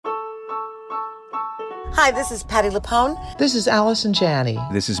Hi, this is Patti LuPone. This is Allison Janney.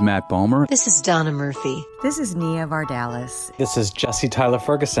 This is Matt Bomer. This is Donna Murphy. This is Nia Vardalos. This is Jesse Tyler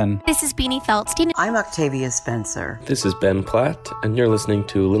Ferguson. This is Beanie Feldstein. I'm Octavia Spencer. This is Ben Platt, and you're listening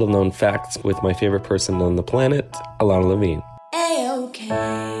to Little Known Facts with my favorite person on the planet, Alana Levine. A-OK.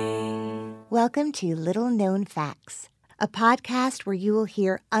 Welcome to Little Known Facts, a podcast where you will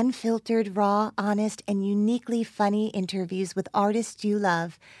hear unfiltered, raw, honest, and uniquely funny interviews with artists you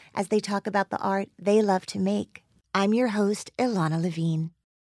love as they talk about the art they love to make. I'm your host, Ilana Levine.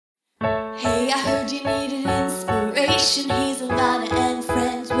 Hey, I heard you needed inspiration. Here's Ilana and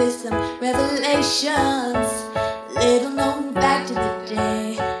friends with some revelations. Little known fact of the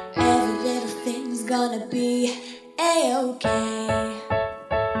day. Every little thing's gonna be A-OK.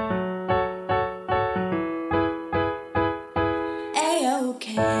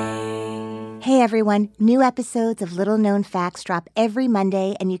 Hey everyone, new episodes of Little Known Facts drop every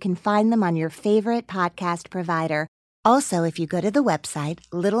Monday and you can find them on your favorite podcast provider. Also, if you go to the website,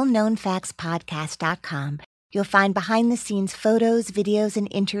 littleknownfactspodcast.com, you'll find behind-the-scenes photos, videos, and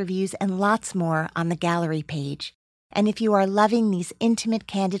interviews and lots more on the gallery page. And if you are loving these intimate,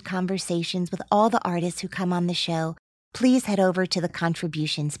 candid conversations with all the artists who come on the show, please head over to the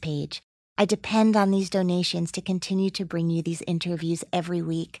contributions page. I depend on these donations to continue to bring you these interviews every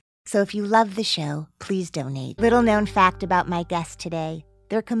week. So if you love the show, please donate. Little known fact about my guest today.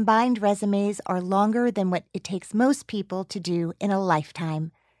 Their combined resumes are longer than what it takes most people to do in a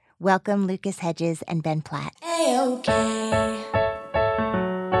lifetime. Welcome Lucas Hedges and Ben Platt. A-OK.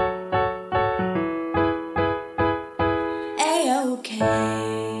 A-OK.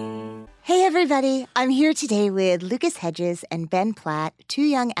 Hey everybody, I'm here today with Lucas Hedges and Ben Platt, two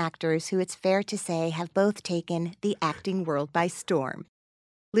young actors who it's fair to say have both taken the acting world by storm.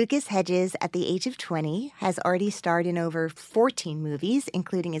 Lucas Hedges, at the age of 20, has already starred in over 14 movies,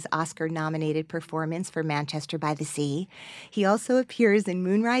 including his Oscar-nominated performance for Manchester by the Sea. He also appears in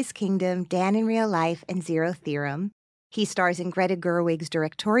Moonrise Kingdom, Dan in Real Life, and Zero Theorem. He stars in Greta Gerwig's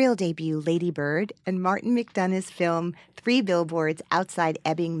directorial debut, Lady Bird, and Martin McDonagh's film, 3 Billboards Outside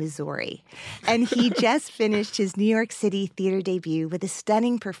Ebbing, Missouri. And he just finished his New York City theater debut with a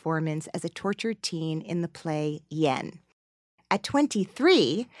stunning performance as a tortured teen in the play Yen. At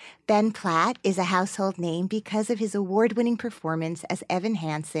 23, Ben Platt is a household name because of his award-winning performance as Evan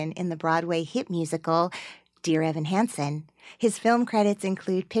Hansen in the Broadway hit musical, Dear Evan Hansen. His film credits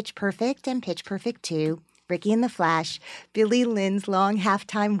include Pitch Perfect and Pitch Perfect 2, Ricky and the Flash, Billy Lynn's Long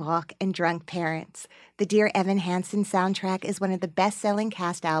Halftime Walk, and Drunk Parents. The Dear Evan Hansen soundtrack is one of the best-selling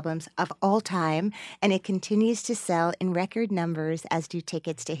cast albums of all time, and it continues to sell in record numbers, as do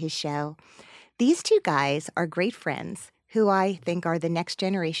tickets to his show. These two guys are great friends, who I think are the next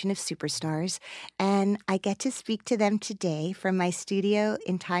generation of superstars, and I get to speak to them today from my studio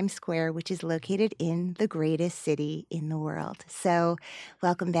in Times Square, which is located in the greatest city in the world. So,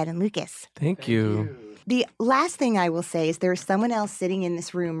 welcome, Ben and Lucas. Thank you. The last thing I will say is there's someone else sitting in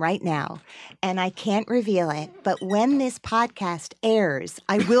this room right now, and I can't reveal it, but when this podcast airs,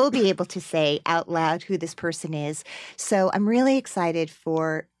 I will be able to say out loud who this person is. So I'm really excited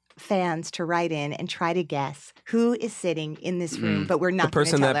for fans to write in and try to guess who is sitting in this room, but we're not the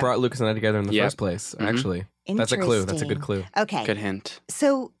person that brought Lucas and I together in the first place, actually. That's a clue. That's a good clue. Okay. Good hint.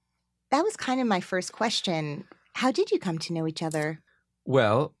 So that was kind of my first question. How did you come to know each other?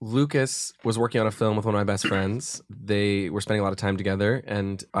 Well, Lucas was working on a film with one of my best friends. They were spending a lot of time together,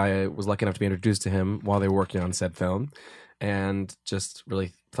 and I was lucky enough to be introduced to him while they were working on said film, and just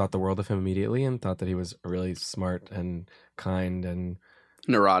really thought the world of him immediately and thought that he was a really smart and kind and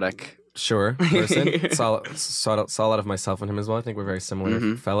neurotic. Sure, person. saw a lot of myself in him as well. I think we're very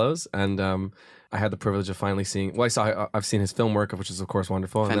similar fellows, and I had the privilege of finally seeing. Well, I've seen his film work, which is of course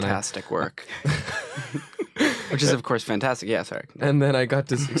wonderful. Fantastic work. Which is of course fantastic. Yeah, sorry. And then I got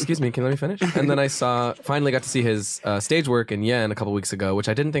to excuse me. Can you let me finish? And then I finally got to see his stage work in Yen a couple weeks ago, which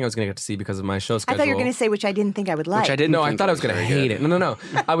I didn't think I was going to get to see because of my show schedule. I thought you were going to say which I didn't think I would like. Which I didn't. No, I thought I was going to hate it. No.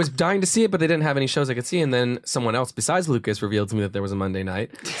 I was dying to see it, but they didn't have any shows I could see. And then someone else besides Lucas revealed to me that there was a Monday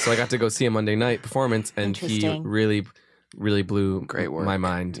night, so I got to go see a Monday night performance, and he really blew my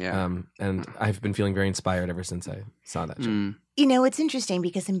mind. Yeah. And I've been feeling very inspired ever since I saw that show. You know, it's interesting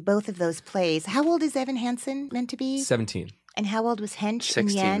because in both of those plays, how old is Evan Hansen meant to be? 17. And how old was Hench 16.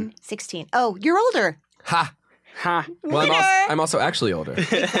 in Yen? 16. Oh, you're older. Ha! Ha! Well, I'm also actually older.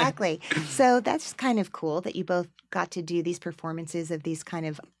 Exactly. So that's kind of cool that you both got to do these performances of these kind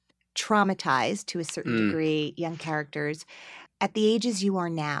of traumatized, to a certain degree, young characters. At the ages you are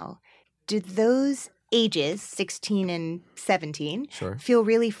now, did those ages, 16 and 17, feel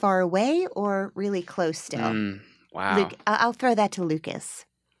really far away or really close still? Wow. Luke, I'll throw that to Lucas.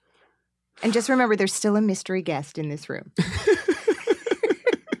 And just remember, there's still a mystery guest in this room.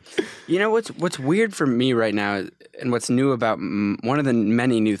 You know what's weird for me right now, and what's new about one of the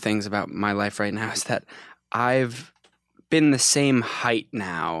many new things about my life right now is that I've been the same height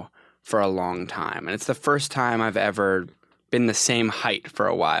now for a long time, and it's the first time I've ever been the same height for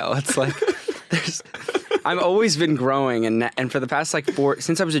a while. It's like I've always been growing, and for the past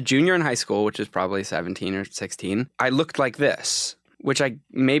since I was a junior in high school, which is probably 17 or 16, I looked like this, which I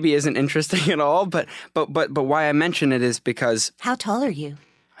maybe isn't interesting at all, but why I mention it is because How tall are you?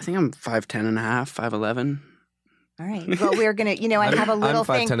 I think I'm 5'10 and a half, 5'11. All right. Well, we're going to, I have a little I'm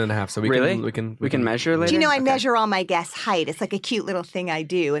 5'10 thing. and a half, so we Really? can measure later? Do you know I Okay. measure all my guests' height? It's like a cute little thing I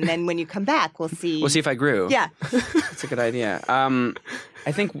do. And then when you come back, we'll see. We'll see if I grew. Yeah. That's a good idea.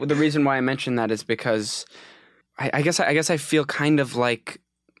 I think the reason why I mentioned that is because I guess I feel kind of like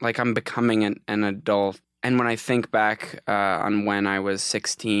I'm becoming an adult. And when I think back on when I was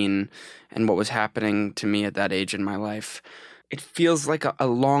 16 and what was happening to me at that age in my life, it feels like a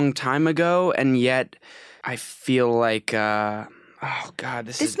long time ago, and yet I feel like, oh God,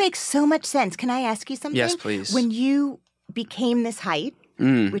 This makes so much sense. Can I ask you something? Yes, please. When you became this height,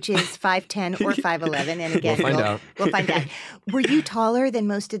 which is 5'10 or 5'11, and again, we'll find out. Were you taller than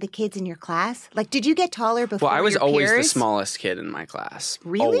most of the kids in your class? Like, did you get taller before Well, I was your always the peers? smallest kid in my class.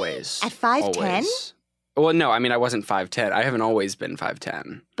 Really? Always. At 5'10"? Always. Well, no, I mean, I wasn't 5'10". I haven't always been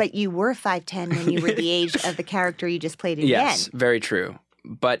 5'10". But you were 5'10 when you were the age of the character you just played in Yes, Yen. very true.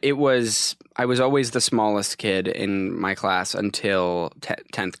 But I was always the smallest kid in my class until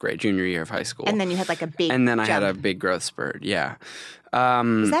 10th grade, junior year of high school. And then you had like a big And then I had a jump. big growth spurt, yeah.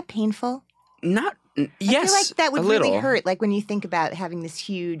 Was that painful? Not, I yes, feel like that would a little. really hurt, like when you think about having this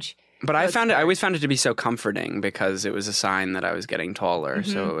huge... But I always found it to be so comforting because it was a sign that I was getting taller.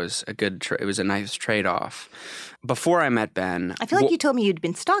 So it was it was a nice trade-off. Before I met Ben, I feel like you told me you'd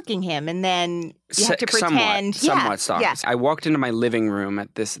been stalking him, and then you had to pretend. Somewhat stalked. Yeah. I walked into my living room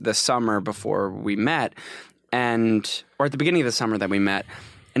at the summer before we met, or at the beginning of the summer that we met,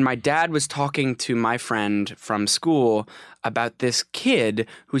 and my dad was talking to my friend from school about this kid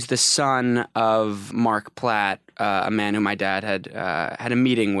who's the son of Mark Platt, a man who my dad had a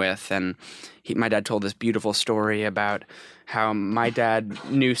meeting with, and my dad told this beautiful story about how my dad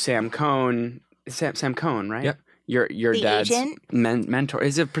knew Sam Cohn. Sam Cohn, right? Yep. Your The dad's agent? mentor.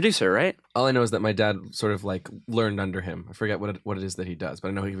 He's a producer, right? All I know is that my dad sort of like learned under him. I forget what it is that he does, but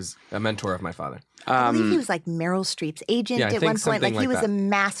I know he was a mentor of my father. I believe he was like Meryl Streep's agent Yeah, I at think one point. something Like he like was that. a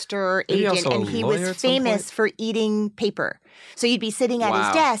master Maybe agent, also a and he lawyer was at some famous point? for eating paper. So you'd be sitting at Wow.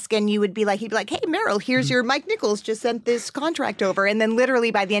 his desk, and he'd be like, "Hey, Meryl, here's your Mike Nichols just sent this contract over," and then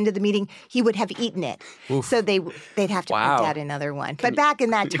literally by the end of the meeting, he would have eaten it. So they'd have to Wow. print out another one. But back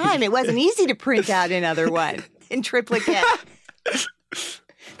in that time, it wasn't easy to print out another one in triplicate. That's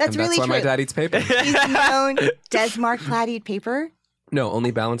And really that's why true. my dad eats paper. He's known. Does Mark Platt eat paper? No,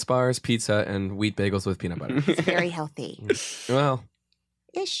 only balance bars, pizza, and wheat bagels with peanut butter. It's very healthy. Well,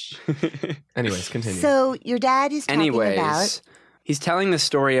 Ish. anyways, continue. So your dad is talking about. He's telling the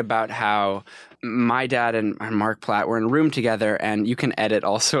story about how my dad and Mark Platt were in a room together, and you can edit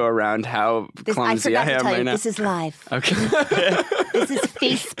also around how This, I clumsy forgot I to am tell right you, now. this is live. Okay. This is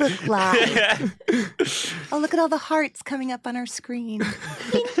Facebook Live. Oh, look at all the hearts coming up on our screen.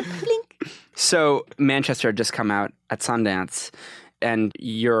 Blink, blink. So Manchester had just come out at Sundance, and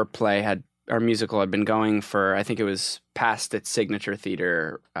your musical had been going for, I think it was past its signature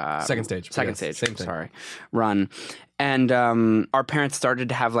theater. Second stage. Second Yes, stage, same thing. sorry, run. And our parents started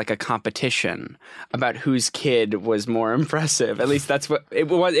to have like a competition about whose kid was more impressive. At least that's what it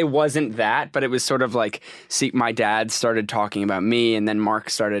was. It wasn't that, but it was sort of like, see, my dad started talking about me, and then Mark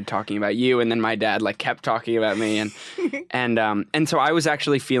started talking about you, and then my dad like kept talking about me, and so I was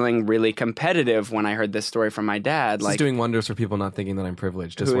actually feeling really competitive when I heard this story from my dad. This Like, is doing wonders for people not thinking that I'm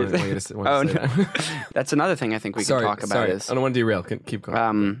privileged. Just Who wanted is to Oh, say no. that. That's another thing I think we can talk about. Sorry. Is I don't want to derail. Keep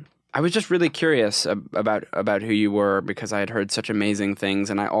going. I was just really curious about who you were because I had heard such amazing things,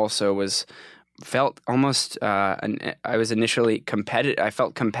 and I also felt almost I was initially competitive. I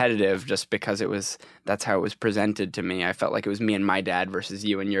felt competitive just because that's how it was presented to me. I felt like it was me and my dad versus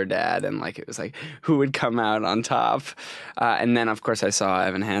you and your dad, and like it was like who would come out on top. And then of course I saw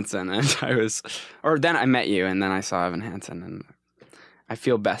Evan Hansen, and then I met you, and then I saw Evan Hansen, and I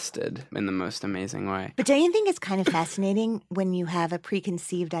feel bested in the most amazing way. But don't you think it's kind of fascinating when you have a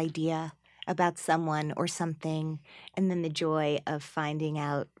preconceived idea about someone or something, and then the joy of finding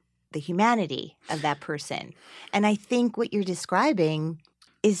out the humanity of that person? And I think what you're describing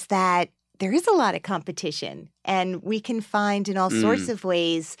is that there is a lot of competition, and we can find in all sorts of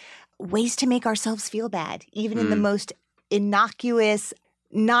ways to make ourselves feel bad, even in the most innocuous,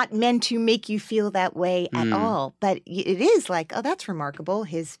 not meant to make you feel that way at all. But it is like, oh, that's remarkable.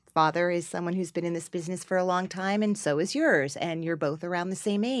 His father is someone who's been in this business for a long time, and so is yours. And you're both around the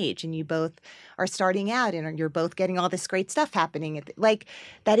same age, and you both are starting out, and you're both getting all this great stuff happening. Like,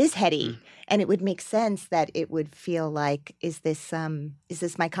 that is heady. And it would make sense that it would feel like, is this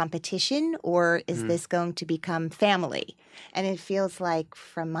my competition, or is this going to become family? And it feels like,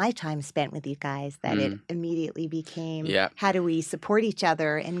 from my time spent with you guys, that it immediately became, how do we support each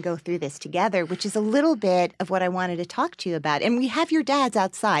other and go through this together, which is a little bit of what I wanted to talk to you about. And we have your dads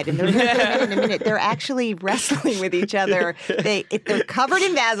outside, and they're going to come in a minute. They're actually wrestling with each other. They're covered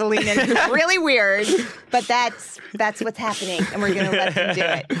in Vaseline, and it's really weird, but that's what's happening, and we're going to let them do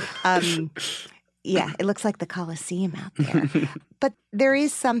it. Yeah, it looks like the Coliseum out there. But there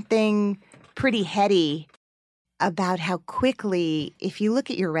is something pretty heady about how quickly, if you look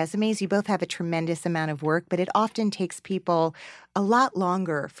at your resumes, you both have a tremendous amount of work, but it often takes people a lot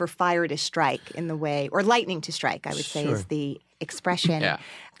longer for fire to strike in the way, or lightning to strike, I would say is the expression.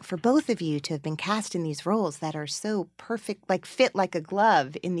 For both of you to have been cast in these roles that are so perfect, like fit like a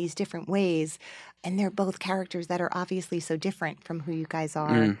glove in these different ways, and they're both characters that are obviously so different from who you guys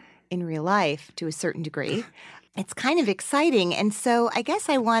are in real life to a certain degree. It's kind of exciting. And so I guess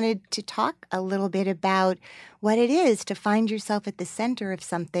I wanted to talk a little bit about what it is to find yourself at the center of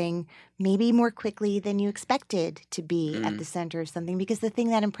something, maybe more quickly than you expected to be at the center of something. Because the thing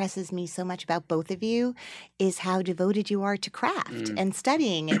that impresses me so much about both of you is how devoted you are to craft and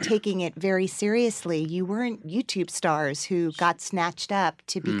studying and taking it very seriously. You weren't YouTube stars who got snatched up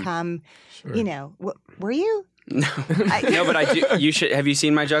to become, you know, were you? No, no, but I do. You should. Have you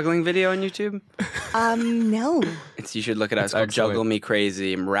seen my juggling video on YouTube? No. You should look it up. It's called Juggle Me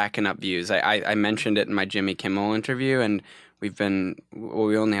Crazy. I'm racking up views. I mentioned it in my Jimmy Kimmel interview, and we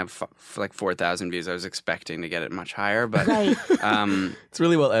only have like 4,000 views. I was expecting to get it much higher, but it's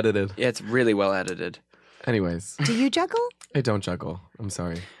really well edited. Yeah, it's really well edited. Anyways, do you juggle? I don't juggle. I'm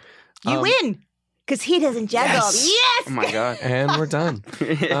sorry. You win because he doesn't juggle. Yes! Oh my god! And we're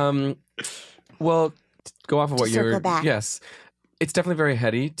done. Well. Go off of what you're. Yes, it's definitely very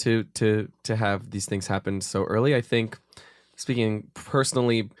heady to have these things happen so early. I think, speaking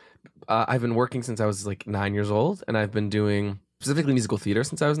personally, I've been working since I was like 9 years old, and I've been doing specifically musical theater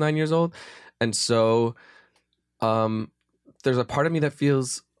since I was 9 years old, and so there's a part of me that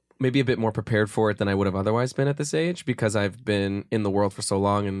feels maybe a bit more prepared for it than I would have otherwise been at this age, because I've been in the world for so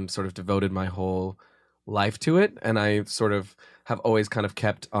long and sort of devoted my whole life to it, and I sort of have always kind of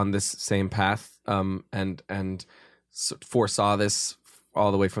kept on this same path and foresaw this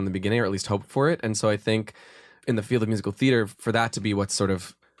all the way from the beginning, or at least hoped for it. And so I think in the field of musical theater, for that to be what's sort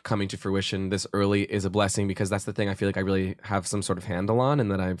of coming to fruition this early is a blessing, because that's the thing I feel like I really have some sort of handle on, and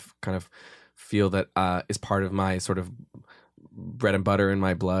that I've kind of feel that is part of my sort of bread and butter in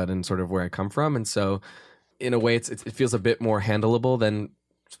my blood and sort of where I come from. And so in a way it feels a bit more handleable than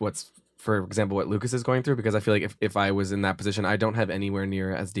what's, for example, what Lucas is going through, because I feel like if I was in that position, I don't have anywhere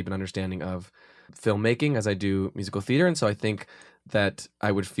near as deep an understanding of filmmaking as I do musical theater. And so I think that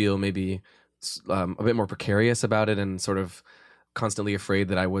I would feel maybe a bit more precarious about it, and sort of constantly afraid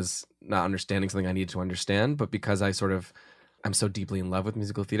that I was not understanding something I needed to understand. But because I'm so deeply in love with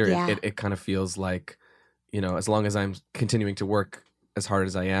musical theater, it kind of feels like, you know, as long as I'm continuing to work as hard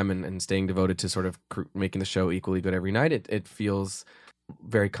as I am and staying devoted to sort of making the show equally good every night, it feels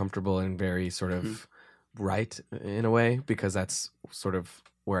very comfortable and very sort of right in a way, because that's sort of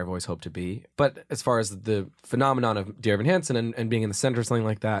where I've always hoped to be. But as far as the phenomenon of Dear Evan Hansen and being in the center of something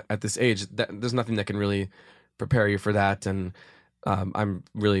like that at this age, there's nothing that can really prepare you for that. And I'm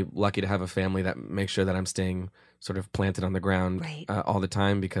really lucky to have a family that makes sure that I'm staying sort of planted on the ground all the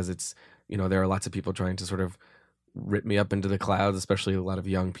time, because it's, you know, there are lots of people trying to sort of rip me up into the clouds, especially a lot of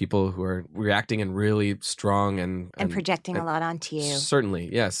young people who are reacting and really strong and projecting a lot onto you. Certainly,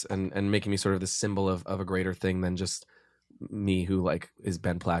 yes, and making me sort of the symbol of a greater thing than just me, who like is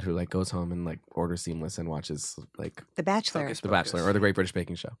Ben Platt, who like goes home and like orders Seamless and watches like The Bachelor, or The Great British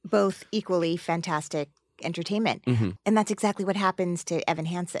Baking Show. Both equally fantastic entertainment, and that's exactly what happens to Evan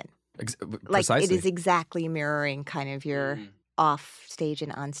Hansen. Precisely. It is exactly mirroring kind of your off stage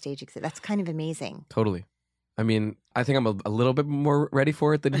and on stage. That's kind of amazing. Totally. I mean, I think I'm a little bit more ready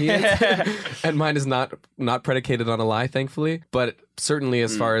for it than he is. And mine is not predicated on a lie, thankfully. But certainly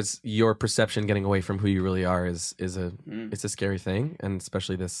as far as your perception getting away from who you really are is it's a scary thing. And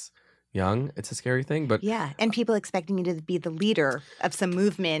especially this young, it's a scary thing. But yeah, and people expecting you to be the leader of some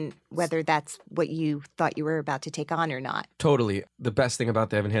movement, whether that's what you thought you were about to take on or not. Totally. The best thing about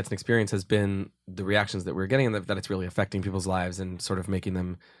the Evan Hansen experience has been the reactions that we're getting, and that it's really affecting people's lives and sort of making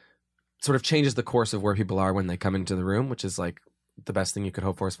them, sort of changes the course of where people are when they come into the room, which is like the best thing you could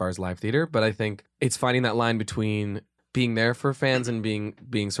hope for as far as live theater. But I think it's finding that line between being there for fans and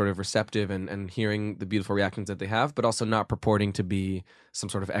being sort of receptive and hearing the beautiful reactions that they have, but also not purporting to be some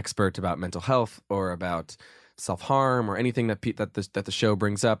sort of expert about mental health or about self-harm or anything that the show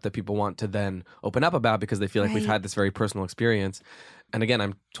brings up that people want to then open up about because they feel like we've had this very personal experience. And again,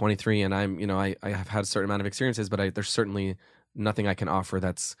 I'm 23 and I have had a certain amount of experiences, but there's certainly nothing I can offer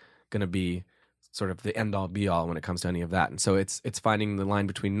that's going to be sort of the end all be all when it comes to any of that. And so it's finding the line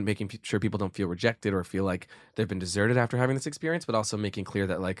between making sure people don't feel rejected or feel like they've been deserted after having this experience, but also making clear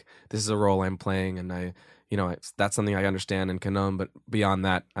that like this is a role I'm playing and that's something I understand and can own. But beyond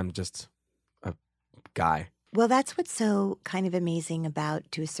that, I'm just a guy. Well, that's what's so kind of amazing about,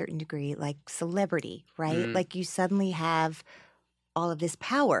 to a certain degree, like celebrity, right? Like you suddenly have all of this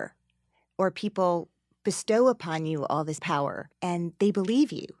power, or people bestow upon you all this power, and they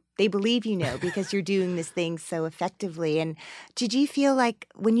believe you. They believe because you're doing this thing so effectively. And did you feel like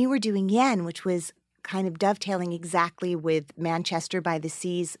when you were doing Yen, which was kind of dovetailing exactly with Manchester by the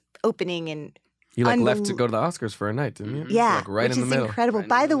Sea's opening and you left to go to the Oscars for a night, didn't you? Yeah, like right which in the is middle. Incredible. Right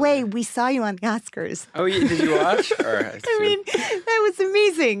By in the the way, middle. we saw you on the Oscars. Oh, yeah, did you watch? I mean, that was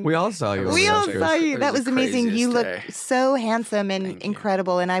amazing. We all saw you. on We the all Oscars. saw you. It That was was the amazing. You craziest look day. so handsome and Thank you.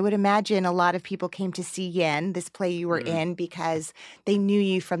 incredible. And I would imagine a lot of people came to see Yen, this play you were in, because they knew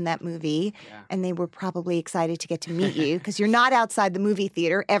you from that movie. Yeah. And they were probably excited to get to meet you because you're not outside the movie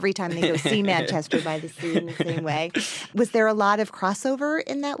theater every time they go see Manchester by the Sea in the same way. Was there a lot of crossover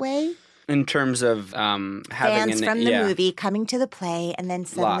in that way? In terms of having Fans from the yeah. movie coming to the play and then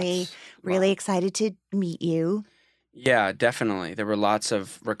suddenly Lots. really excited to meet you. Yeah, definitely. There were lots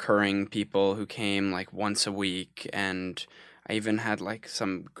of recurring people who came like once a week, and I even had like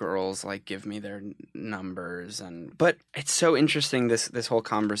some girls like give me their numbers. But it's so interesting, this whole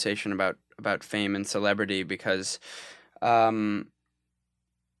conversation about fame and celebrity, because I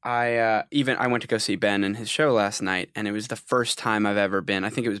went to go see Ben in his show last night, and it was the first time I've ever been. I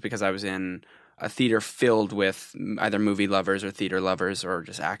think it was because I was in a theater filled with either movie lovers or theater lovers or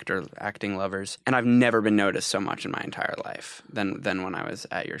just acting lovers, and I've never been noticed so much in my entire life than when I was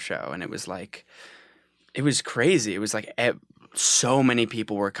at your show. And it was crazy. It was like so many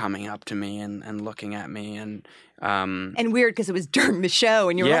people were coming up to me and looking at me and weird because it was during the show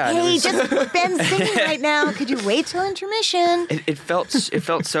and you were Yeah, like, and it hey, was- just Ben's singing right now. Could you wait till intermission? It felt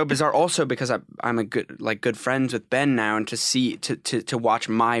so bizarre. Also because I'm good friends with Ben now, and to watch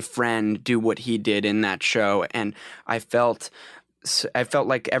my friend do what he did in that show, and I felt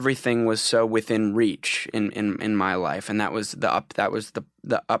like everything was so within reach in my life, and that was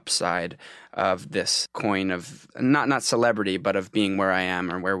the upside of this coin of not celebrity, but of being where I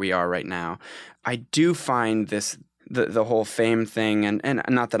am or where we are right now. I do find the whole fame thing, and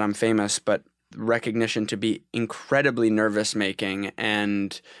not that I'm famous, but recognition to be incredibly nervous making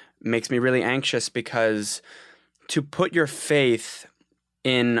and makes me really anxious, because to put your faith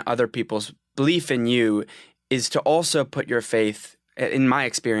in other people's belief in you is to also put your faith, in my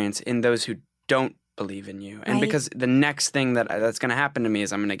experience, in those who don't believe in you. And Right. because the next thing that's going to happen to me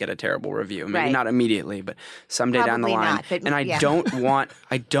is I'm going to get a terrible review. Maybe Right. not immediately, but someday down the Probably line. not, but and I yeah. don't want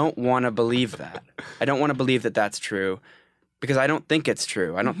to believe that. I don't want to believe that that's true, because I don't think it's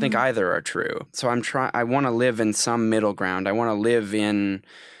true. I don't think either are true. So I want to live in some middle ground. I want to live in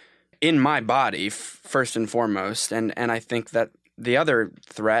my body first and foremost. And I think that the other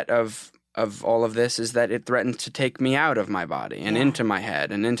threat of all of this is that it threatens to take me out of my body and into my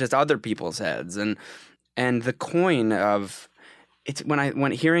head and into other people's heads. And the coin of it's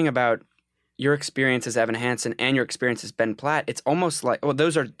when hearing about your experience as Evan Hansen and your experience as Ben Platt, it's almost like, well,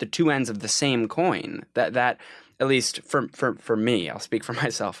 those are the two ends of the same coin. That at least for me, I'll speak for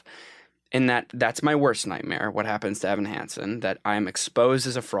myself, in that's my worst nightmare, what happens to Evan Hansen, that I'm exposed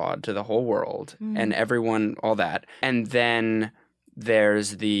as a fraud to the whole world and everyone, all that. And then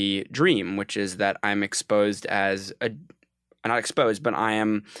there's the dream, which is that I'm exposed as not exposed, but I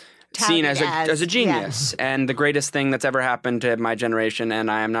am seen as a genius and the greatest thing that's ever happened to my generation, and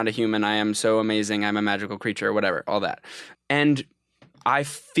I am not a human. I am so amazing. I'm a magical creature, whatever, all that. And I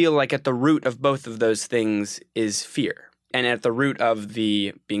feel like at the root of both of those things is fear. And at the root of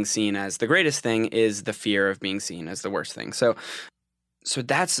the being seen as the greatest thing is the fear of being seen as the worst thing. So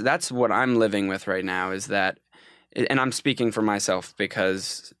that's what I'm living with right now, is that, and I'm speaking for myself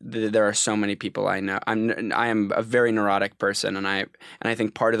because there are so many people I know. I am a very neurotic person, and I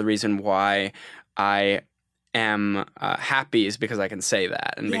think part of the reason why I am happy is because I can say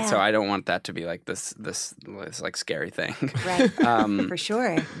that, and so I don't want that to be like this like scary thing. Right. For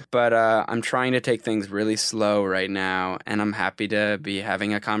sure. But I'm trying to take things really slow right now, and I'm happy to be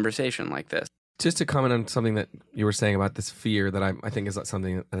having a conversation like this. Just to comment on something that you were saying about this fear that I think is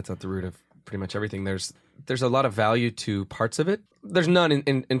something that's at the root of pretty much everything. There's a lot of value to parts of it. There's none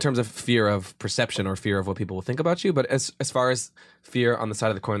in terms of fear of perception or fear of what people will think about you. But as far as fear on the side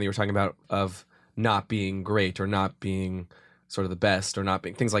of the coin that you were talking about of not being great or not being sort of the best or not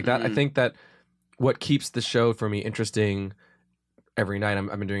being things like that, I think that what keeps the show for me interesting every night.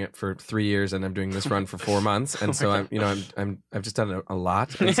 I've been doing it for 3 years, and I'm doing this run for 4 months, and so I've just done a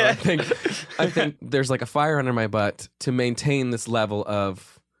lot. And so I think there's like a fire under my butt to maintain this level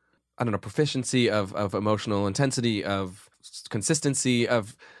of, I don't know, proficiency, of emotional intensity, of consistency,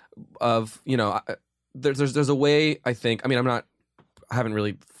 of there's a way, I think. I mean, I haven't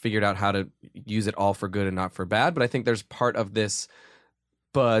really figured out how to use it all for good and not for bad, but I think there's part of this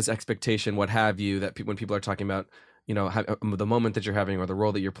buzz, expectation, what have you, that when people are talking about, the moment that you're having or the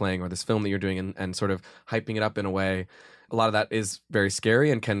role that you're playing or this film that you're doing and sort of hyping it up in a way, a lot of that is very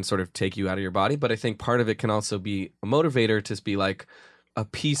scary and can sort of take you out of your body. But I think part of it can also be a motivator to be like, a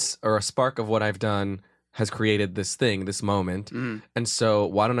piece or a spark of what I've done has created this thing, this moment. And so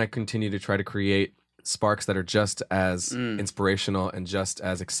why don't I continue to try to create sparks that are just as inspirational and just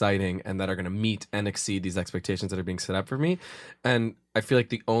as exciting and that are going to meet and exceed these expectations that are being set up for me. And I feel like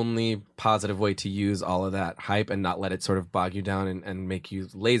the only positive way to use all of that hype and not let it sort of bog you down and make you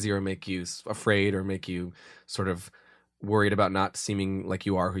lazy or make you afraid or make you sort of worried about not seeming like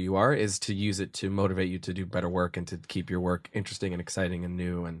you are who you are is to use it to motivate you to do better work and to keep your work interesting and exciting and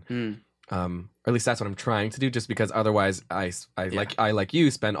new. And or at least that's what I'm trying to do, just because otherwise I like you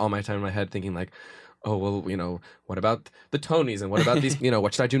spend all my time in my head thinking like, oh, well, what about the Tonys and what about these,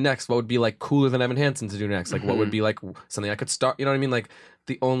 what should I do next? What would be like cooler than Evan Hansen to do next? Like what would be like something I could start, you know what I mean? Like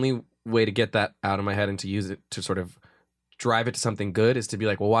the only way to get that out of my head and to use it to sort of drive it to something good is to be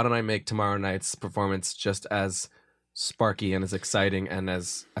like, well, why don't I make tomorrow night's performance just as sparky and as exciting and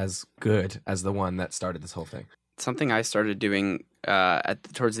as good as the one that started this whole thing. Something I started doing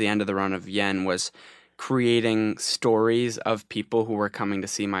towards the end of the run of Yen was creating stories of people who were coming to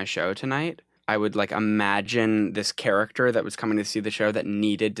see my show tonight. I would like imagine this character that was coming to see the show that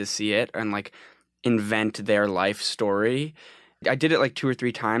needed to see it and like invent their life story. I did it like 2 or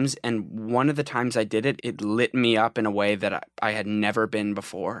 3 times, and one of the times I did it, it lit me up in a way that I had never been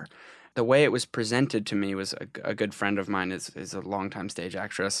before. The way it was presented to me was a good friend of mine is a longtime stage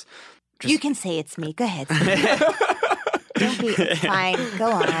actress. You can say it's me. Go ahead. Don't be. It's fine.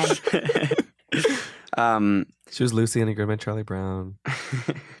 Go on. She was Lucy in Goodman Charlie Brown.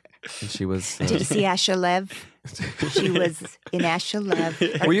 And she was. Did you see Asha Lev? She was in Asha Lev.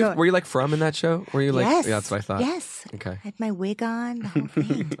 Were you like from in that show? Were you like? Yes. Yeah, that's what I thought. Yes. Okay. I had my wig on. The whole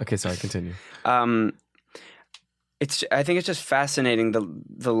thing. Okay, sorry. Continue. I think it's just fascinating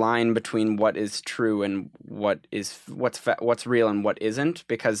the line between what is true and what's real and what isn't,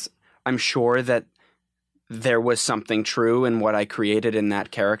 because I'm sure that there was something true in what I created in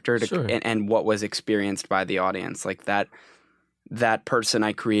that character and what was experienced by the audience. Like that person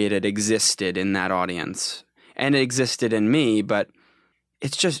I created existed in that audience and it existed in me, but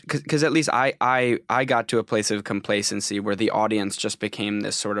it's just because at least I got to a place of complacency where the audience just became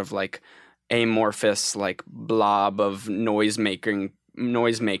this sort of like amorphous like blob of noisemakers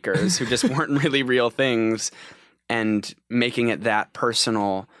who just weren't really real things, and making it that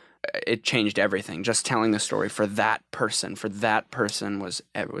personal, it changed everything. Just telling the story for that person was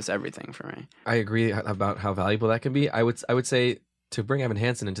everything for me. I agree about how valuable that can be. I would say to bring Evan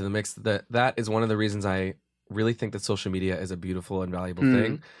Hansen into the mix, that is one of the reasons I really think that social media is a beautiful and valuable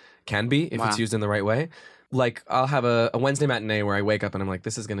thing. Can be if it's used in the right way. Like I'll have a Wednesday matinee where I wake up and I'm like,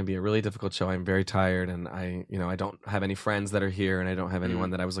 this is going to be a really difficult show. I'm very tired and I don't have any friends that are here and I don't have anyone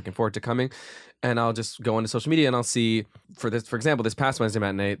that I was looking forward to coming. And I'll just go onto social media and I'll see, for example, this past Wednesday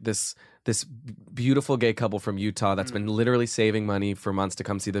matinee, this beautiful gay couple from Utah that's been literally saving money for months to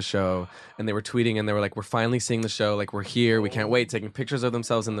come see the show. And they were tweeting and they were like, we're finally seeing the show. Like we're here. We can't wait. Taking pictures of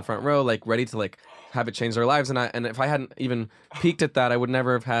themselves in the front row, like ready to like have it change their lives. And if I hadn't even peeked at that, I would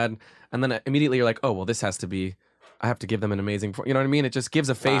never have had. And then immediately you're like, oh, well, this has to be, I have to give them an amazing, you know what I mean? It just gives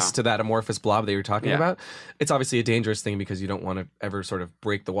a face to that amorphous blob that you're talking about. It's obviously a dangerous thing because you don't want to ever sort of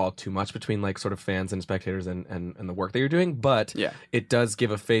break the wall too much between like sort of fans and spectators and the work that you're doing. But it does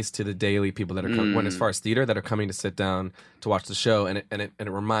give a face to the daily people that are coming, as far as theater, that are coming to sit down to watch the show. And it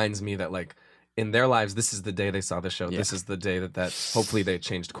reminds me that like in their lives, this is the day they saw the show. This is the day that hopefully they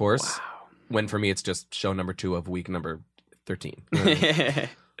changed course. Wow. When for me, it's just show number 2 of week number 13. You know what I mean?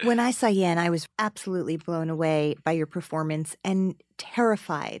 When I saw Yen, I was absolutely blown away by your performance and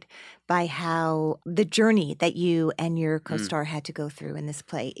terrified by how the journey that you and your co-star had to go through in this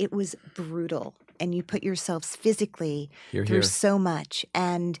play. It was brutal, and you put yourselves physically through so much.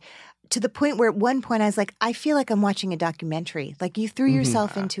 And to the point where at one point I was like, I feel like I'm watching a documentary. Like you threw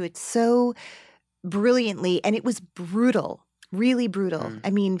yourself into it so brilliantly, and it was brutal. Really brutal. I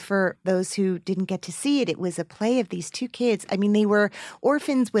mean, for those who didn't get to see it, it was a play of these two kids. I mean, they were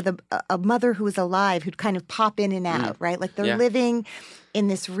orphans with a mother who was alive who'd kind of pop in and out, right? Like they're living in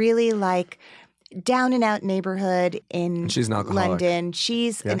this really like down and out neighborhood in she's an alcoholic. London.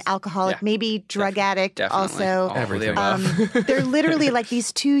 She's an alcoholic, maybe drug addict Definitely. also. All of the above. They're literally like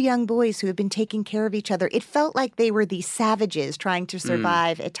these two young boys who have been taking care of each other. It felt like they were these savages trying to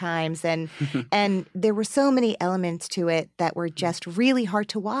survive at times. And there were so many elements to it that were just really hard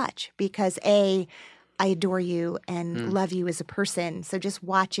to watch because I adore you and love you as a person. So just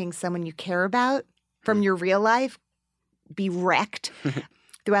watching someone you care about from your real life be wrecked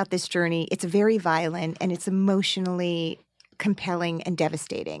throughout this journey, it's very violent and it's emotionally compelling and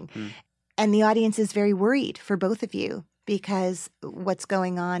devastating. And the audience is very worried for both of you because what's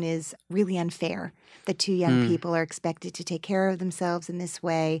going on is really unfair. The two young people are expected to take care of themselves in this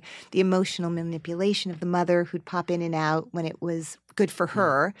way. The emotional manipulation of the mother who'd pop in and out when it was good for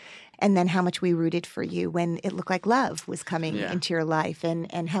her. And then how much we rooted for you when it looked like love was coming into your life,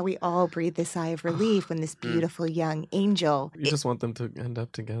 and how we all breathed a sigh of relief when this beautiful young angel. You just want them to end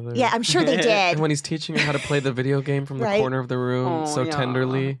up together. Yeah, I'm sure they did. And when he's teaching her how to play the video game from the corner of the room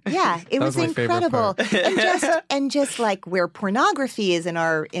tenderly. Yeah, it was my favorite incredible. part. and just like where pornography is in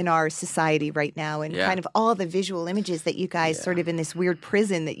our society right now, and kind of all the visual images that you guys sort of in this weird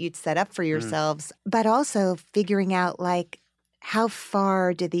prison that you'd set up for yourselves, but also figuring out like how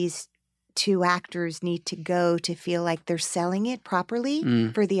far do these two actors need to go to feel like they're selling it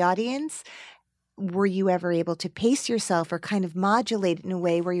properly for the audience? Were you ever able to pace yourself or kind of modulate it in a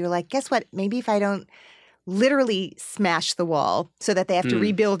way where you're like, guess what? Maybe if I don't literally smash the wall so that they have to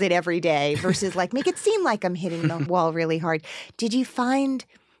rebuild it every day versus like make it seem like I'm hitting the wall really hard. Did you find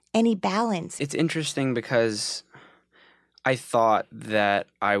any balance? It's interesting because I thought that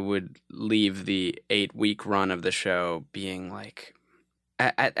I would leave the 8-week run of the show being like,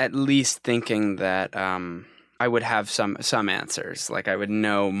 at least thinking that I would have some answers. Like I would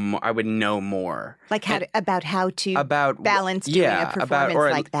know more. Like about how to balance doing a performance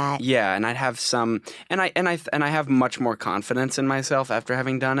like that. Yeah, and I'd have some, and I have much more confidence in myself after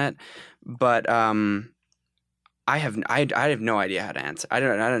having done it. But I have no idea how to answer. I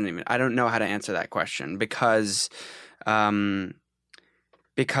don't know how to answer that question because the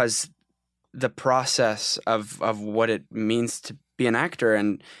process of what it means to be an actor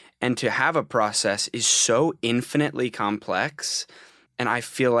and to have a process is so infinitely complex, and I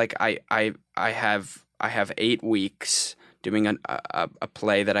feel like I have 8 weeks doing a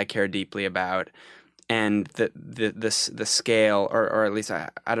play that I care deeply about, and the scale, or at least I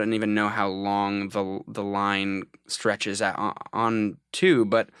don't even know how long the line stretches on to,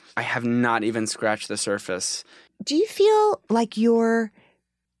 but I have not even scratched the surface. Do you feel like you're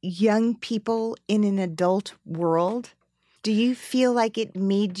young people in an adult world? Do you feel like it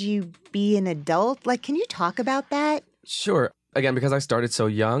made you be an adult? Like, can you talk about that? Sure. Again, because I started so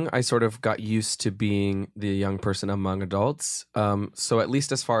young, I sort of got used to being the young person among adults. So at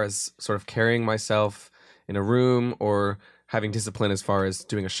least as far as sort of carrying myself in a room or having discipline as far as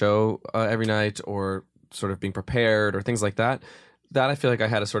doing a show every night or sort of being prepared or things like that, that I feel like I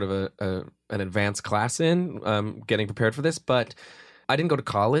had a sort of an advanced class in getting prepared for this. But I didn't go to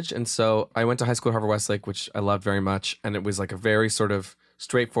college, and so I went to high school at Harvard-Westlake, which I loved very much, and it was like a very sort of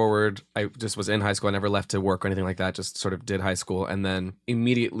straightforward. I just was in high school. I never left to work or anything like that, just sort of did high school, and then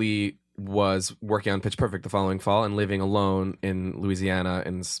immediately was working on Pitch Perfect the following fall and living alone in Louisiana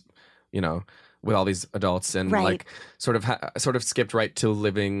and, with all these adults, and like sort of skipped right to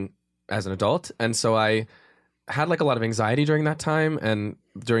living as an adult. And so I had like a lot of anxiety during that time and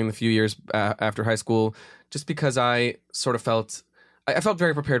during the few years after high school, just because I sort of felt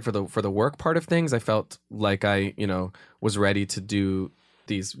very prepared for the work part of things. I felt like I, was ready to do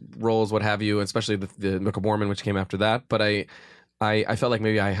these roles, what have you, especially the Book of Mormon, which came after that. But I felt like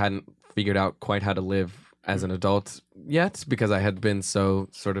maybe I hadn't figured out quite how to live as an adult yet, because I had been so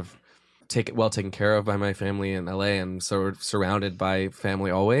sort of taken care of by my family in LA and sort of surrounded by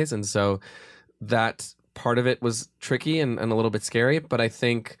family always. And so that part of it was tricky and a little bit scary. But I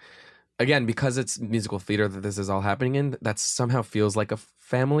think, again, because it's musical theater that this is all happening in, that somehow feels like a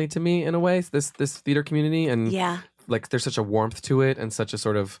family to me in a way, this theater community. And like there's such a warmth to it and such a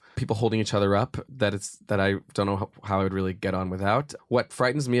sort of people holding each other up that I don't know how I would really get on without. What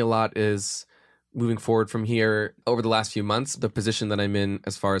frightens me a lot is moving forward from here over the last few months, the position that I'm in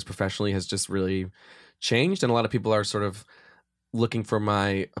as far as professionally has just really changed. And a lot of people are sort of looking for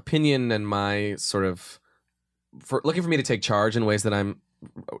my opinion and my sort of looking for me to take charge in ways that I'm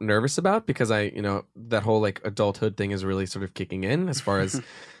nervous about because that whole like adulthood thing is really sort of kicking in as far as,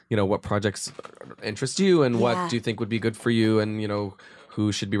 what projects interest you and what do you think would be good for you and,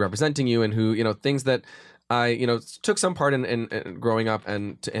 who should be representing you and who, things that I, took some part in growing up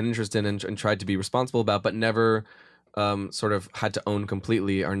and interest in and tried to be responsible about, but never sort of had to own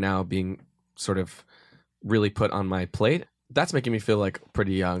completely are now being sort of really put on my plate. That's making me feel like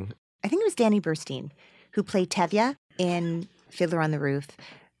pretty young. I think it was Danny Burstein who played Tevye in Fiddler on the Roof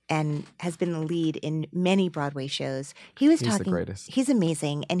and has been the lead in many Broadway shows. He's the greatest. He's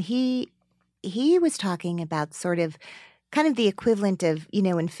amazing. And he was talking about sort of kind of the equivalent of,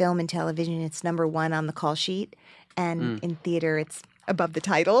 in film and television, it's number one on the call sheet. And in theater, it's above the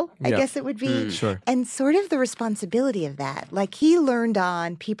title, I guess it would be. Sure. And sort of the responsibility of that. Like he learned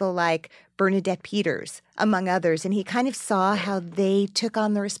on people like Bernadette Peters, among others, and he kind of saw how they took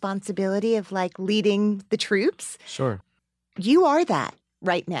on the responsibility of like leading the troops. Sure. You are that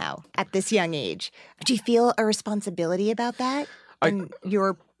right now at this young age. Do you feel a responsibility about that? And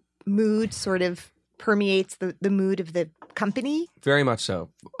your mood sort of permeates the mood of the company? Very much so.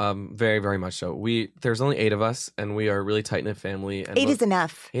 Very, very much so. There's only 8 of us, and we are a really tight-knit family. And 8 is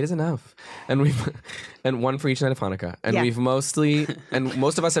enough. 8 is enough. And and one for each night of Hanukkah. And we've most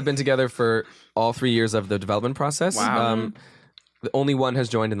of us have been together for all 3 years of the development process. Wow. Only one has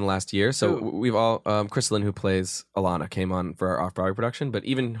joined in the last year. So we've all, Crystalline, who plays Alana, came on for our off-Broadway production, but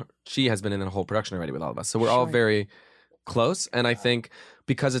even she has been in a whole production already with all of us. So we're all very close. And I think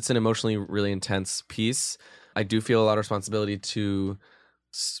because it's an emotionally really intense piece, I do feel a lot of responsibility to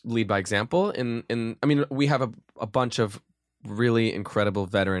lead by example. We have a bunch of really incredible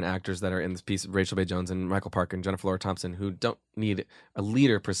veteran actors that are in this piece, Rachel Bay Jones and Michael Parker and Jennifer Laura Thompson, who don't need a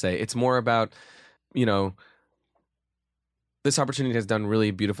leader per se. It's more about, this opportunity has done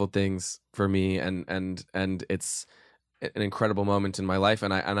really beautiful things for me, and it's an incredible moment in my life,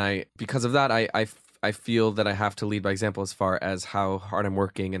 and I because of that, I feel that I have to lead by example as far as how hard I'm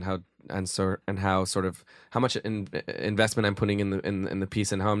working and how much investment I'm putting in the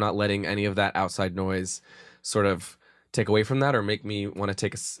piece, and how I'm not letting any of that outside noise sort of take away from that or make me want to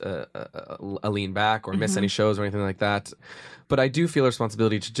take a lean back or miss any shows or anything like that. But I do feel a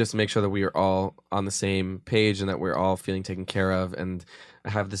responsibility to just make sure that we are all on the same page and that we're all feeling taken care of. And I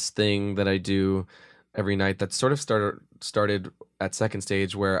have this thing that I do every night that sort of started at second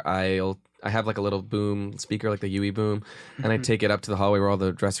stage, where I have like a little boom speaker, like the Yui boom, and I take it up to the hallway where all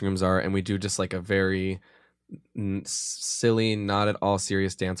the dressing rooms are, and we do just like a very silly, not at all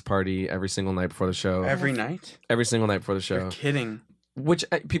serious dance party every single night before the show. Every night? Every single night before the show. You're kidding. Which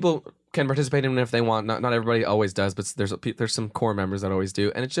people can participate in if they want. Not everybody always does, but there's some core members that always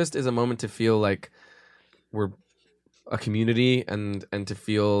do. And it just is a moment to feel like we're a community and to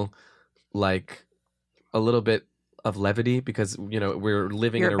feel like a little bit of levity, because we're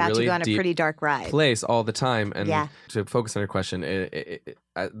living in a really about to go on a deep pretty dark ride place all the time. And to focus on your question,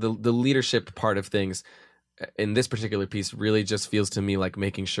 the leadership part of things in this particular piece really just feels to me like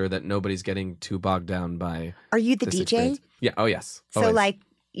making sure that nobody's getting too bogged down by. Are you the this DJ? Experience. Yeah. Oh yes. So always. like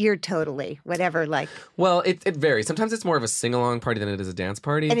you're totally whatever. Like, well, it varies. Sometimes it's more of a sing along party than it is a dance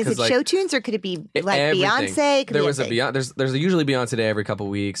party. And is it show tunes, or could it be like everything. Beyonce? Could there be was anything. there's usually Beyonce Day every couple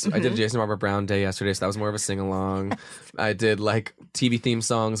weeks. I did a Jason Robert Brown Day yesterday, so that was more of a sing along. I did like TV theme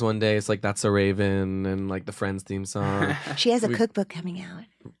songs one day. It's like That's a Raven and like the Friends theme song. She has a cookbook coming out.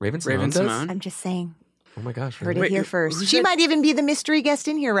 Raven Simone. I'm just saying. Oh my gosh. Heard it here first. She might even be the mystery guest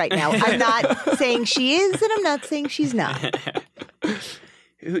in here right now. I'm not saying she is, and I'm not saying she's not.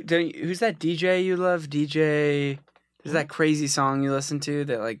 Who's that DJ you love? DJ, is that crazy song you listen to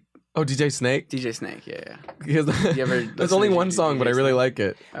that like? Oh, DJ Snake. DJ Snake, yeah. There's only one song, but I really like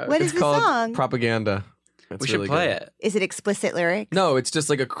it. What is the called song? Propaganda. We should play it. Is it explicit lyrics? No, it's just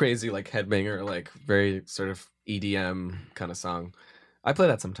like a crazy like headbanger, like very sort of EDM kind of song. I play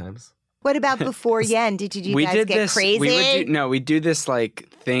that sometimes. What about before Yen? Did you guys get crazy? We do this like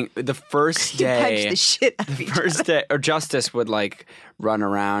thing the first day. Punch the shit out of each first day, or Justice would like run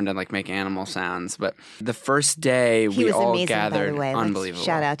around and like make animal sounds. But the first day He we was all amazing, gathered. by the way. Let's Unbelievable.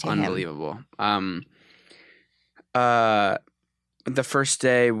 shout out to him. Unbelievable. The first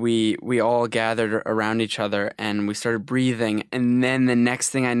day we all gathered around each other and we started breathing, and then the next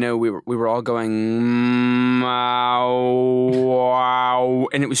thing I know we were all going wow,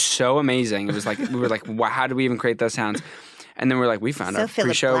 and it was so amazing. It was like we were like, wow, how did we even create those sounds? And then we're like, we found our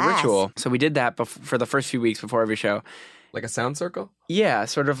pre-show ritual. So we did that for the first few weeks before every show. Like a sound circle? Yeah,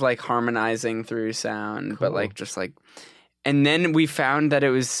 sort of like harmonizing through sound, but like just like, and then we found that it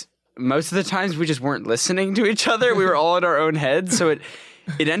was. Most of the times we just weren't listening to each other. We were all in our own heads. So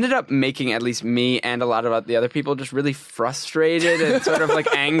it ended up making at least me and a lot of the other people just really frustrated and sort of like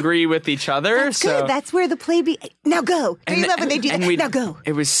angry with each other. That's good. That's where the play now go. Don't you love when they do that? Now go.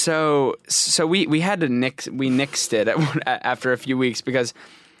 It was so we had to nixed it after a few weeks because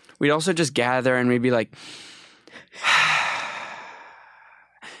we'd also just gather and we'd be like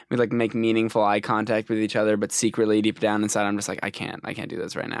we'd like make meaningful eye contact with each other, but secretly deep down inside, I'm just like, I can't do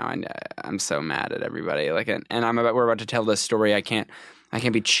this right now. I'm so mad at everybody. Like, and we're about to tell this story. I can't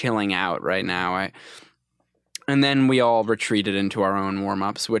be chilling out right now. And then we all retreated into our own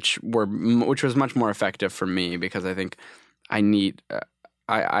warm-ups, which was much more effective for me because I think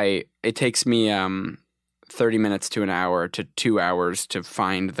it takes me 30 minutes to an hour to 2 hours to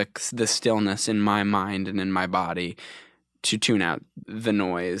find the stillness in my mind and in my body to tune out the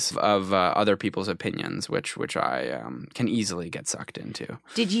noise of other people's opinions, which I can easily get sucked into.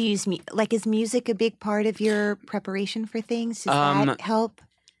 Did you use is music a big part of your preparation for things? Does that help?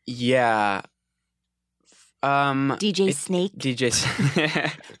 Yeah. DJ Snake. DJ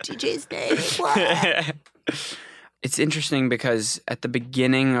Snake. What? It's interesting because at the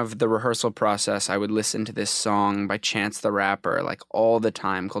beginning of the rehearsal process, I would listen to this song by Chance the Rapper like all the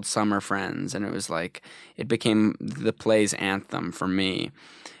time called Summer Friends. And it was like, it became the play's anthem for me.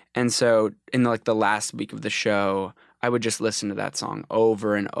 And so in like the last week of the show, I would just listen to that song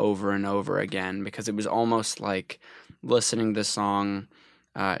over and over and over again because it was almost like listening to the song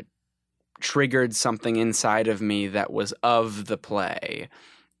triggered something inside of me that was of the play.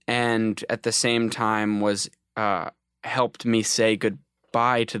 And at the same time was helped me say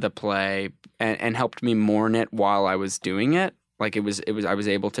goodbye to the play and helped me mourn it while I was doing it. Like I was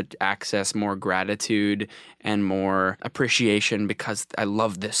able to access more gratitude and more appreciation because I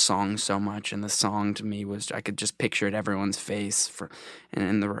love this song so much, and the song to me was I could just picture it everyone's face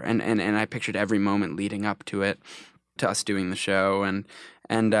and I pictured every moment leading up to it, to us doing the show, and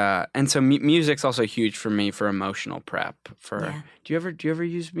so music's also huge for me for emotional prep. Do you ever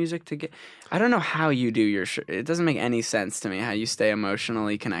use music to get? I don't know how you do your. It doesn't make any sense to me how you stay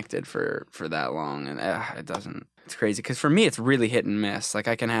emotionally connected for that long, and it doesn't. It's crazy because for me it's really hit and miss. Like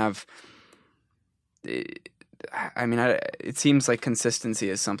I can have. It seems like consistency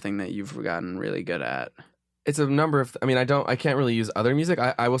is something that you've gotten really good at. It's a number of. I can't really use other music.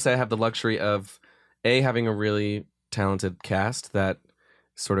 I will say I have the luxury of having a really talented cast that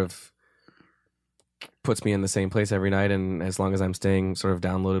sort of puts me in the same place every night, and as long as I'm staying sort of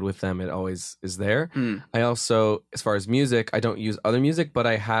downloaded with them, it always is there. I also, as far as music, I don't use other music, but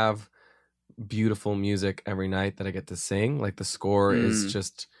I have beautiful music every night that I get to sing. Like the score is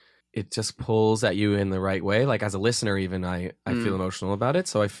just, it just pulls at you in the right way. Like as a listener even, I feel emotional about it.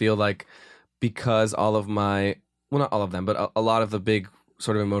 So I feel like because all of my, well, not all of them, but a lot of the big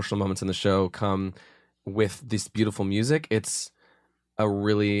sort of emotional moments in the show come with this beautiful music, it's a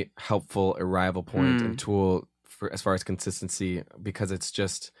really helpful arrival point and tool for as far as consistency, because it's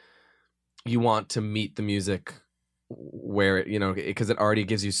just, you want to meet the music where it, because it already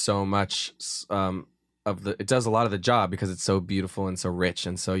gives you so much it does a lot of the job because it's so beautiful and so rich,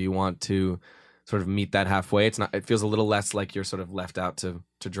 and so you want to sort of meet that halfway. It feels a little less like you're sort of left out to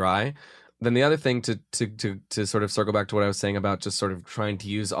dry. Then the other thing to sort of circle back to what I was saying about just sort of trying to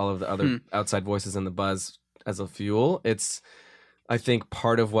use all of the other outside voices and the buzz as a fuel, it's, I think,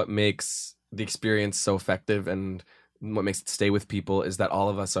 part of what makes the experience so effective and what makes it stay with people is that all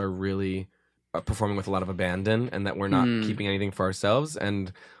of us are really performing with a lot of abandon, and that we're not keeping anything for ourselves.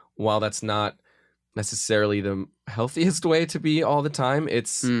 And while that's not necessarily the healthiest way to be all the time,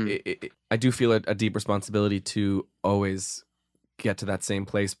 I do feel a deep responsibility to always get to that same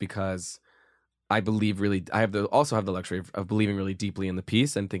place, because I believe really, I also have the luxury of believing really deeply in the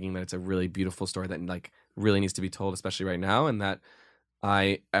piece and thinking that it's a really beautiful story that like really needs to be told, especially right now, and that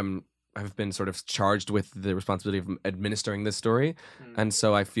I've been sort of charged with the responsibility of administering this story, and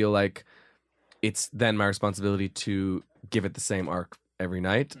so I feel like it's then my responsibility to give it the same arc every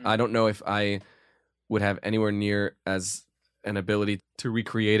night. I don't know if I would have anywhere near as an ability to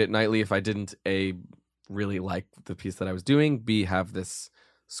recreate it nightly if I didn't A, really like the piece that I was doing, B, have this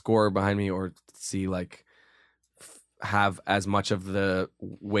score behind me, or C, like have as much of the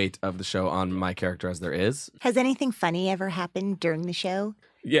weight of the show on my character as there is. Has anything funny ever happened during the show?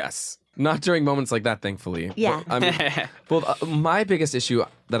 Yes. Not during moments like that, thankfully. Yeah. My biggest issue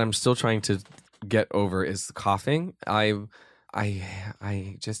that I'm still trying to get over is coughing. I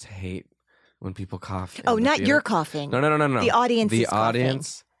just hate when people cough. Oh, not your coughing. No. The audience the is coughing.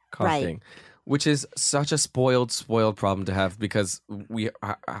 audience coughing. Right. Which is such a spoiled problem to have, because we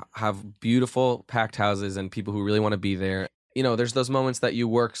have beautiful packed houses and people who really want to be there. There's those moments that you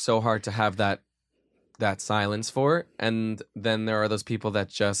work so hard to have that that silence for. And then there are those people that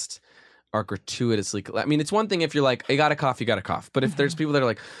just are gratuitously. I mean, it's one thing if you're like, you got a cough, but if there's people that are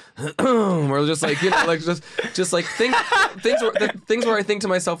like, or just like, like just like things where I think to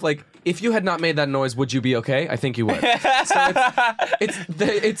myself, like, if you had not made that noise, would you be okay? I think you would. So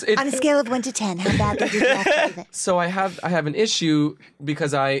it's on a scale of 1 to 10, how badly did you have to? So I have an issue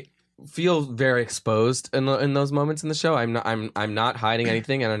because I feel very exposed in those moments in the show. I'm not hiding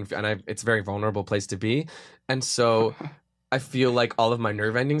anything, and it's a very vulnerable place to be, and so I feel like all of my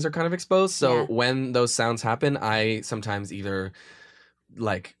nerve endings are kind of exposed. So when those sounds happen, I sometimes either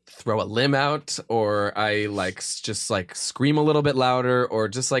like throw a limb out, or I just scream a little bit louder, or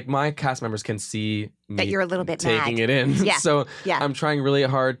just like my cast members can see me that you're a little bit taking mad. it in. Yeah. So Yeah. I'm trying really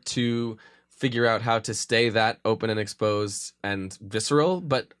hard to figure out how to stay that open and exposed and visceral,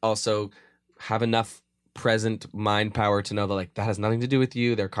 but also have enough present mind power to know that like that has nothing to do with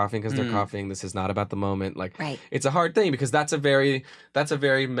you. They're coughing because they're coughing. This is not about the moment. Like Right. It's a hard thing because that's a very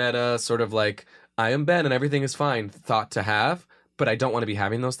meta sort of like I am Ben and everything is fine thought to have, but I don't want to be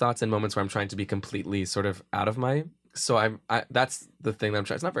having those thoughts in moments where I'm trying to be completely sort of out of my. So I that's the thing that I'm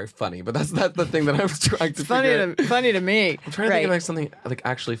trying. It's not very funny, but that's the thing that I was trying to figure. Funny to me. I'm trying to think of like something like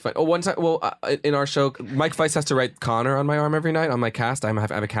actually fun. Oh, one time, in our show, Mike Feist has to write Connor on my arm every night on my cast. I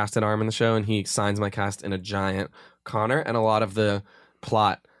have a casted arm in the show, and he signs my cast in a giant Connor, and a lot of the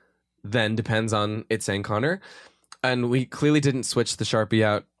plot then depends on it saying Connor. And we clearly didn't switch the Sharpie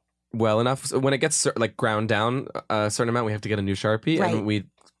out well enough. So when it gets like ground down a certain amount, we have to get a new Sharpie, Right. and we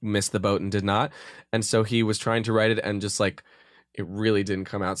missed the boat and did not. And so he was trying to write it, and just like it really didn't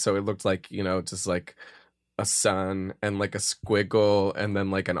come out. So it looked like, just like a sun and like a squiggle and then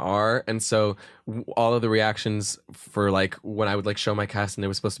like an R. And so all of the reactions for like when I would like show my cast and there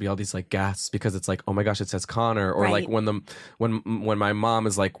was supposed to be all these like gasps because it's like, oh my gosh, it says Connor. Or Right. like when my mom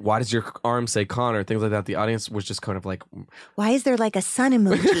is like, why does your arm say Connor? Things like that. The audience was just kind of like, Why is there like a sun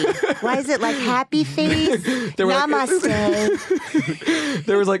emoji? Why is it like happy face? They were like- Namaste.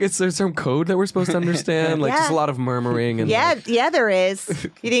 there was like, is there some code that we're supposed to understand? Like Yeah. just a lot of murmuring. And Yeah, like, yeah, there is.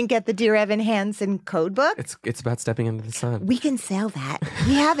 You didn't get the Dear Evan Hansen code book? it's about stepping into the sun. We can sell that.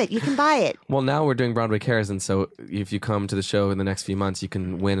 We have it. You can buy it. Well, now we're doing Broadway Cares, and so if you come to the show in the next few months, you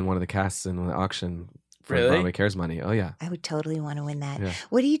can win one of the casts in the auction for Really? Broadway Cares money. Oh yeah. I would totally want to win that. Yeah.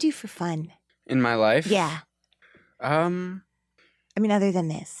 What do you do for fun? In my life? Yeah. I I mean, other than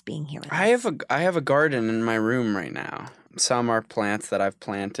this, being here with us. have a garden in my room right now. Some are plants that I've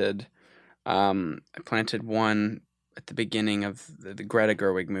planted. I planted one at the beginning of the Greta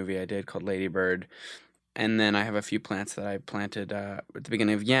Gerwig movie I did called Lady Bird. And then I have a few plants that I planted at the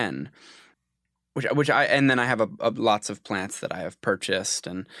beginning of Yen, and then I have lots of plants that I have purchased,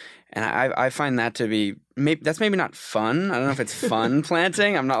 and I find that to be that's maybe not fun. I don't know if it's fun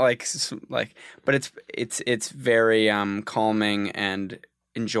planting. I'm not like, but it's very calming and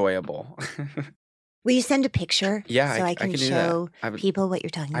enjoyable. Will you send a picture? Yeah, so I I can can do show that. I would- people what you're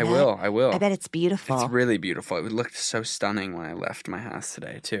talking I about. will. I bet it's beautiful. It's really beautiful. It looked so stunning when I left my house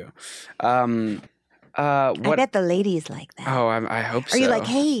today too. I What? bet the ladies like that. Oh, I hope so. Are you like,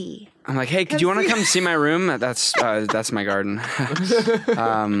 hey? I'm like, hey, do you want to come see my room? That's my garden.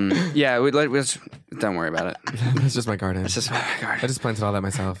 Yeah, don't worry about it. That's just my garden. It's just my I garden. just planted all that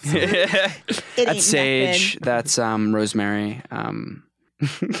myself. So. It ain't That's sage. nothing. That's rosemary.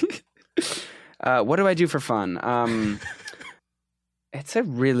 What do I do for fun? It's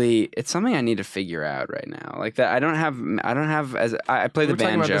something I need to figure out right now. Like that, I don't have as I play We the were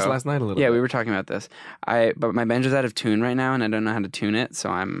talking banjo. about this last night a little Yeah, bit. we were talking about this. But my banjo's out of tune right now, and I don't know how to tune it, so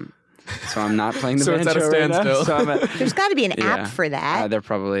I'm not playing the So it's banjo at a right now. standstill. So I'm at, There's got to be an Yeah. app for that. there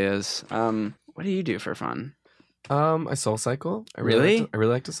probably is. What do you do for fun? I soul cycle. I Really?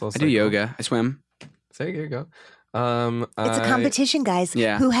 really like to soul I cycle. do yoga. I swim. So here you go. It's a competition, guys.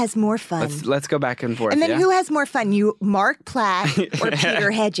 Yeah. Who has more fun? Let's go back and forth. and then yeah? who has more fun? You, Mark Platt, or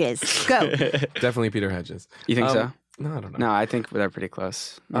Peter Hedges? Go. Definitely Peter Hedges. You think so? No, I don't know. No, I think they're pretty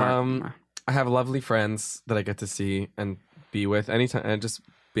close. I have lovely friends that I get to see and be with anytime, and just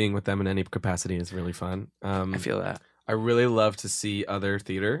being with them in any capacity is really fun. I feel that. I really love to see other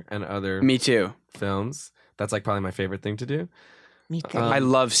theater and other Me too. films. That's like probably my favorite thing to do. Me too. I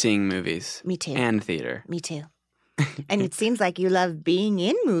love seeing movies Me too. and theater. Me too. And it seems like you love being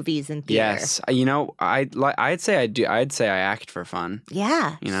in movies and theater. Yes, I'd say I do. I'd say I act for fun.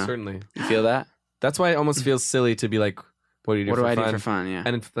 Yeah. You know, Certainly. you feel that? That's why it almost feels silly to be like, what do you do What for do I fun? do for fun? Yeah.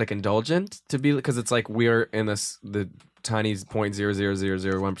 And it's like indulgent to be, because it's like we're in the tiny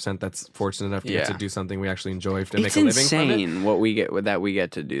 0.00001% that's fortunate enough to get Yeah. to do something we actually enjoy to It's make a living from it. insane what we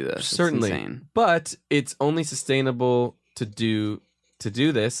get to do this. Certainly. It's insane. But it's only sustainable to do to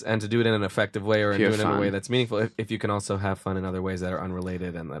do this and to do it in an effective way or Pure do it in a way fun. that's meaningful. If you can also have fun in other ways that are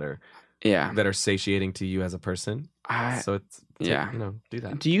unrelated and that are satiating to you as a person. So it's do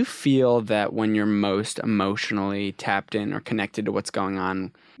that. Do you feel that when you're most emotionally tapped in or connected to what's going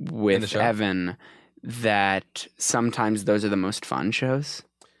on the with show? Evan, that sometimes those are the most fun shows?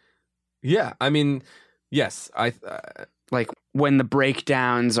 Yeah, I mean, yes, Like when the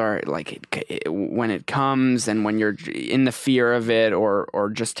breakdowns are like when it comes and when you're in the fear of it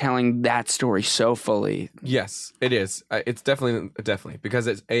or just telling that story so fully. yes, it is. It's definitely because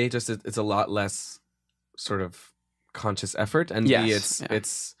it's a lot less sort of conscious effort, and Yes,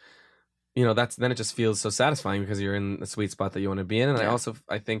 it's then it just feels so satisfying because you're in the sweet spot that you want to be in, and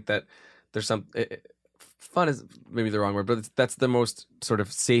I think that there's fun is maybe the wrong word, but that's the most sort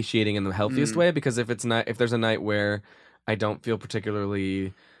of satiating in the healthiest way, because if there's a night where I don't feel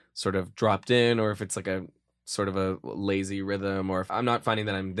particularly sort of dropped in, or if it's like a sort of a lazy rhythm, or if I'm not finding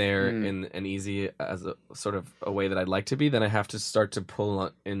that I'm there in an easy as a sort of a way that I'd like to be, then I have to start to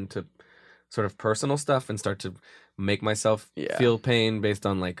pull into sort of personal stuff and start to make myself feel pain based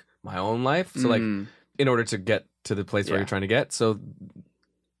on like my own life. So like in order to get to the place where you're trying to get. So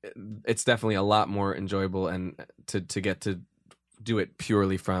it's definitely a lot more enjoyable and to get to do it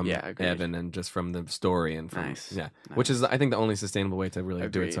purely from Evan and just from the story and from which is I think the only sustainable way to really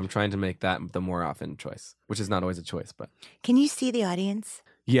do it. So I'm trying to make that the more often choice, which is not always a choice, but Can you see the audience?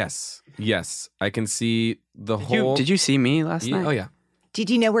 yes, I can see the whole. Did you see me last night? Oh yeah. Did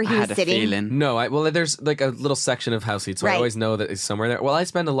you know where he I was had a sitting? feeling. No, there's like a little section of house seats, so I Right. always know that it's somewhere there. Well, I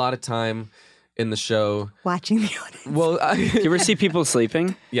spend a lot of time in the show. Watching the audience. Well, Do you ever see people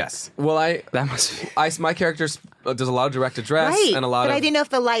sleeping? yes. Well, That must be. my character's does a lot of direct address Right. and a lot but of. I didn't know if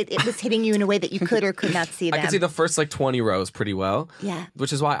the light it was hitting you in a way that you could or could not see them. I can see the first like 20 rows pretty well. Yeah.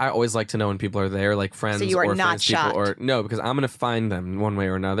 Which is why I always like to know when people are there, like friends So you are or not famous people, shocked. or no, because I'm gonna find them one way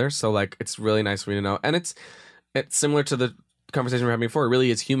or another. So like it's really nice for me to know, and it's similar to the conversation we were having before. It really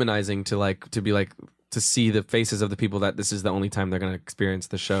is humanizing to see the faces of the people that this is the only time they're gonna experience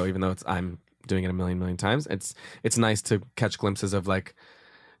the show, even though I'm doing it a million times. It's nice to catch glimpses of like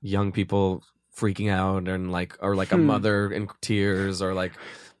young people freaking out and like a mother in tears, or like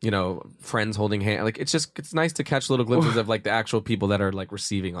friends holding hands. Like it's nice to catch little glimpses of like the actual people that are like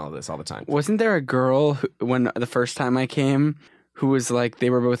receiving all of this all the time. Wasn't there a girl when the first time I came who was like they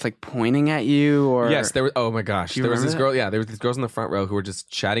were both like pointing at you? Or Yes, there was. Oh my gosh, you there was this remember girl. Yeah, there was these girls in the front row who were just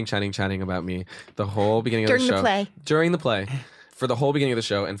chatting about me the whole beginning During of the the show. play. During the play. For the whole beginning of the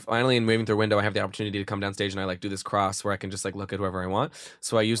show, and finally in waving through a window, I have the opportunity to come down stage and I like do this cross where I can just like look at whoever I want.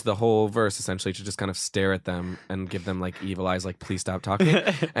 So I use the whole verse essentially to just kind of stare at them and give them like evil eyes, like please stop talking.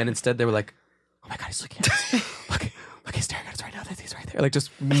 And instead they were like, "Oh my god, he's looking at us! Look, he's staring at us right now. He's right there." Like just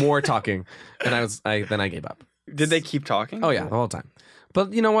more talking, and then I gave up. Did they keep talking? Oh yeah, the whole time.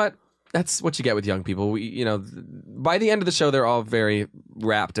 But you know what? That's what you get with young people. By the end of the show, they're all very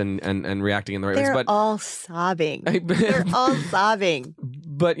rapt and reacting in the right ways. They're But all sobbing. They're all sobbing.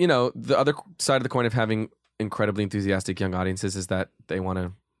 But the other side of the coin of having incredibly enthusiastic young audiences is that they want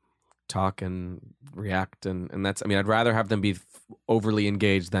to talk and react, and that's. I mean, I'd rather have them be overly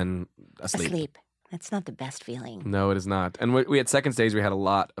engaged than asleep. That's not the best feeling. No, it is not. And we at second stage, we had a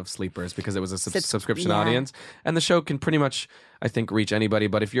lot of sleepers because it was a subscription yeah. audience, and the show can pretty much, I think, reach anybody.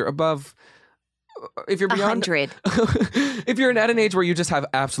 But if you're above, if you're beyond 100. if you're at an age where you just have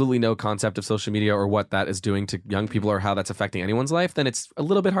absolutely no concept of social media or what that is doing to young people or how that's affecting anyone's life, then it's a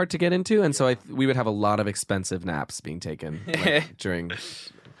little bit hard to get into. And so we would have a lot of expensive naps being taken during.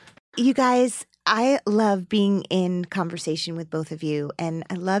 You guys, I love being in conversation with both of you, and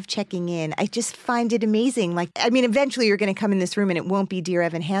I love checking in. I just find it amazing. Eventually you're going to come in this room and it won't be Dear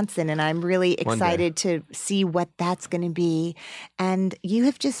Evan Hansen, and I'm really excited to see what that's going to be. And you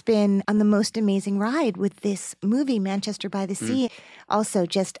have just been on the most amazing ride with this movie, Manchester by the Sea. Also,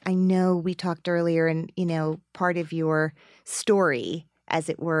 I know we talked earlier, and, part of your story, as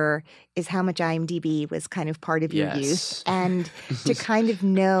it were, is how much IMDb was kind of part of your youth. And to kind of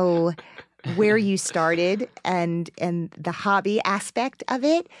know where you started and the hobby aspect of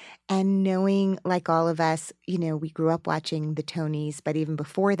it, and knowing, like all of us, we grew up watching the Tonys, but even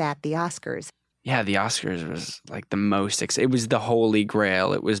before that, the Oscars. Yeah, the Oscars was like the most. It was the holy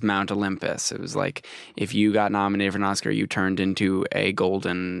grail. It was Mount Olympus. It was like if you got nominated for an Oscar, you turned into a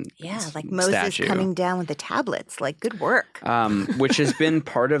golden like Moses statue. coming down with the tablets. Like, good work. Which has been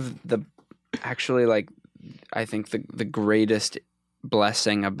part of I think the greatest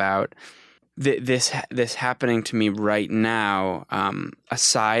blessing about this happening to me right now,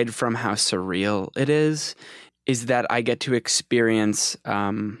 aside from how surreal it is that I get to experience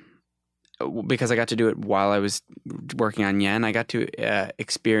because I got to do it while I was working on Yen, I got to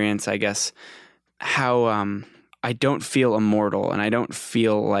experience, I guess, how I don't feel immortal and I don't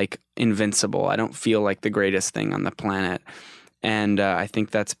feel like invincible. I don't feel like the greatest thing on the planet. And I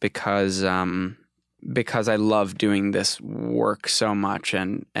think that's because I love doing this work so much.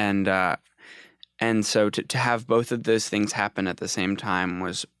 And so to have both of those things happen at the same time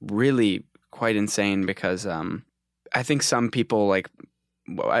was really quite insane because I think some people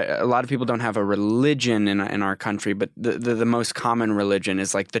a lot of people don't have a religion in our country, but the most common religion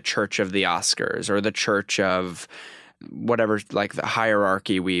is like the Church of the Oscars or the Church of whatever, like the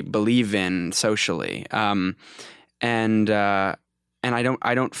hierarchy we believe in socially. And I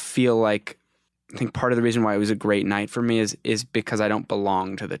don't feel like, I think part of the reason why it was a great night for me is because I don't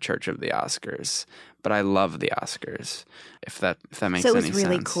belong to the Church of the Oscars, but I love the Oscars. If that makes any sense. So it was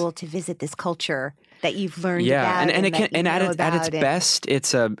really cool to visit this culture that you've learned about. Yeah, and it can, and at its best,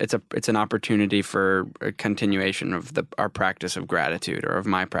 it's an opportunity for a continuation of our practice of gratitude, or of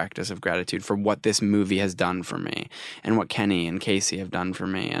my practice of gratitude for what this movie has done for me, and what Kenny and Casey have done for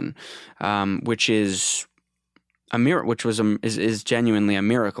me, and which is a miracle, which is genuinely a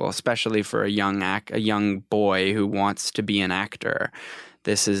miracle, especially for a young boy who wants to be an actor.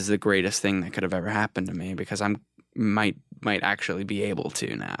 This is the greatest thing that could have ever happened to me because I might actually be able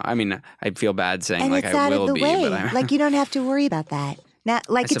to now. I mean, I feel bad saying and like it's I out will of the be, way. but like you don't have to worry about that. Now,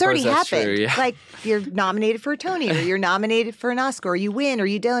 like it's already happened. True, yeah. Like you're nominated for a Tony, or you're nominated for an Oscar, or you win, or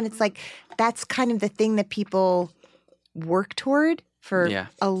you don't. It's like that's kind of the thing that people work toward for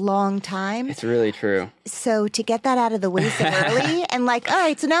a long time. It's really true. So to get that out of the way so early, and like, all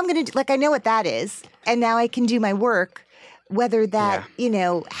right, so now I'm going to I know what that is, and now I can do my work. Whether that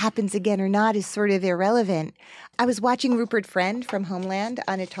happens again or not is sort of irrelevant. I was watching Rupert Friend from Homeland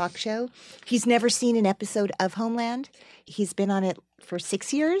on a talk show. He's never seen an episode of Homeland. He's been on it for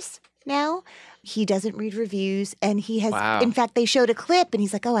 6 years now. He doesn't read reviews, and he has. Wow. In fact, they showed a clip, and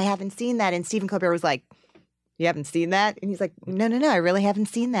he's like, "Oh, I haven't seen that." And Stephen Colbert was like, "You haven't seen that?" And he's like, No, I really haven't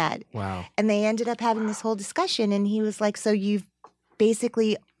seen that. Wow. And they ended up having this whole discussion, and he was like, "So you've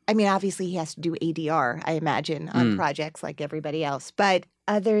basically." I mean, obviously he has to do ADR, I imagine, on projects like everybody else. But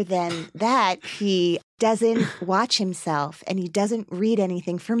other than that, he doesn't watch himself and he doesn't read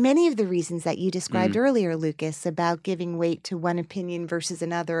anything for many of the reasons that you described earlier, Lucas, about giving weight to one opinion versus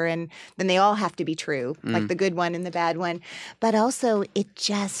another. And then they all have to be true, like the good one and the bad one. But also it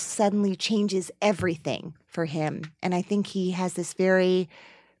just suddenly changes everything for him. And I think he has this very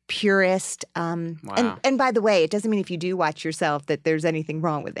purist. Wow. And by the way, it doesn't mean if you do watch yourself that there's anything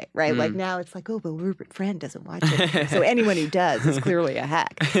wrong with it, right? Like now it's like, oh, but Rupert Friend doesn't watch it. So anyone who does is clearly a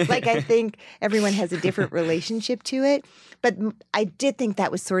hack. Like I think everyone has a different relationship to it. But I did think that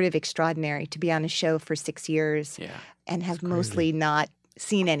was sort of extraordinary to be on a show for 6 years and have mostly not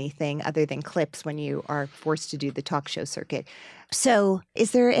seen anything other than clips when you are forced to do the talk show circuit. So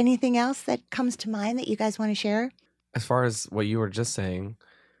is there anything else that comes to mind that you guys want to share? As far as what you were just saying,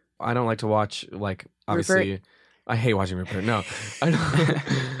 I don't like to watch, like, obviously, Rupert. I hate watching Rupert. No, I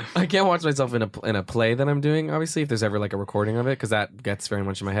don't. I can't watch myself in a play that I'm doing, obviously, if there's ever like a recording of it, because that gets very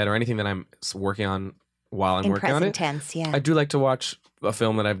much in my head, or anything that I'm working on while I'm working on it. In present tense, yeah. I do like to watch a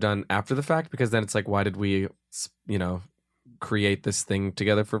film that I've done after the fact, because then it's like, why did we, create this thing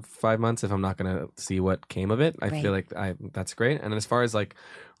together for 5 months if I'm not going to see what came of it? I feel like that's great. And as far as like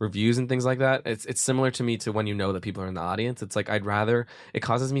reviews and things like that, it's similar to me to when you know that people are in the audience. It's like it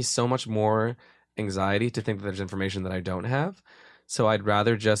causes me so much more anxiety to think that there's information that I don't have. So I'd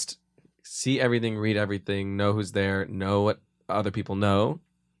rather just see everything, read everything, know who's there, know what other people know,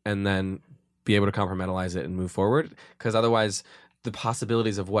 and then be able to compartmentalize it and move forward. Because otherwise, the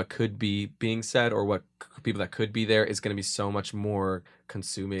possibilities of what could be being said or what people that could be there is going to be so much more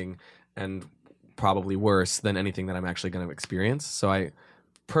consuming and probably worse than anything that I'm actually going to experience. So I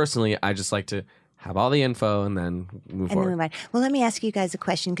just like to have all the info and then move forward. Well, let me ask you guys a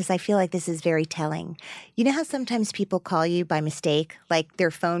question because I feel like this is very telling. You know how sometimes people call you by mistake, like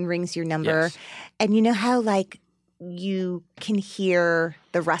their phone rings your number, Yes. and you know how like you can hear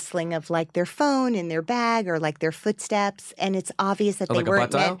the rustling of like their phone in their bag or like their footsteps, and it's obvious that they like a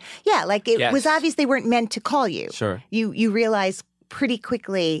weren't butt dial? meant. Yeah, like it Yes. was obvious they weren't meant to call you. Sure. You realize pretty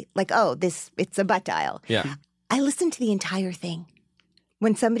quickly, like, oh, it's a butt dial. Yeah. I listen to the entire thing.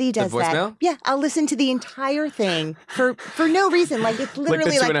 When somebody does that, voicemail? yeah, I'll listen to the entire thing for no reason. Like it's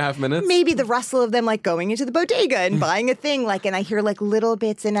literally like the 2.5 minutes? Maybe the rustle of them like going into the bodega and buying a thing, like, and I hear like little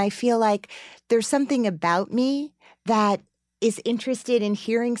bits, and I feel like there's something about me that is interested in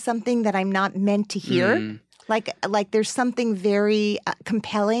hearing something that I'm not meant to hear. Like there's something very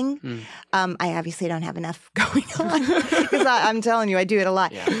compelling. I obviously don't have enough going on because I'm telling you, I do it a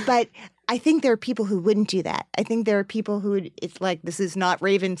lot. Yeah. But I think there are people who wouldn't do that. I think there are people who would, it's like, this is not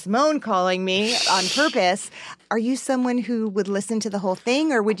Raven Simone calling me on purpose. Are you someone who would listen to the whole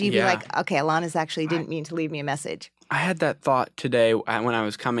thing, or would you be like, okay, Alana's actually didn't mean to leave me a message? I had that thought today when I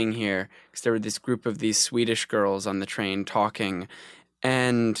was coming here, because there were this group of these Swedish girls on the train talking,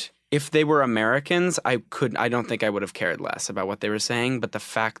 and if they were Americans, I don't think I would have cared less about what they were saying. But the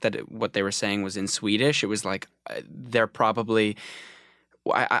fact that what they were saying was in Swedish, it was like they're probably.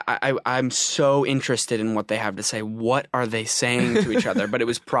 I'm so interested in what they have to say. What are they saying to each other? But it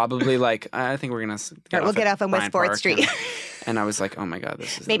was probably like, I think we're gonna we'll get off on West 4th Street. And I was like, oh my god,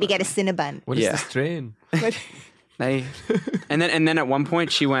 this is maybe get a Cinnabon. What is this train? and then at one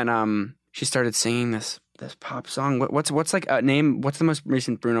point she went she started singing this pop song. What's like a name? What's the most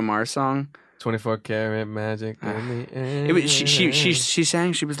recent Bruno Mars song? 24 karat magic in the air. It was she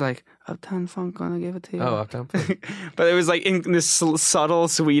sang. She was like, Uptown Funk, gonna give it to you. Oh, Uptown Funk. But it was like in this subtle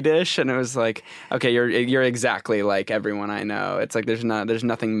Swedish, and it was like, okay, you're exactly like everyone I know. It's like there's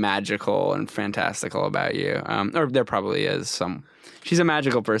nothing magical and fantastical about you. Or there probably is some. She's a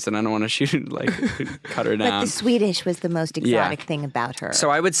magical person. I don't want to cut her down. But the Swedish was the most exotic thing about her. So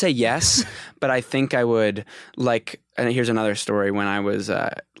I would say yes, but I think I would and here's another story. When I was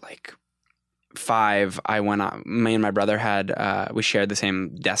 5, I went on, me and my brother we shared the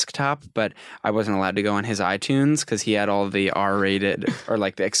same desktop, but I wasn't allowed to go on his iTunes because he had all the R-rated or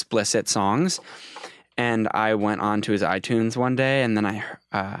like the explicit songs. And I went on to his iTunes one day, and then I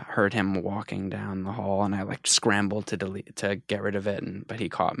heard him walking down the hall, and I scrambled to get rid of it, but he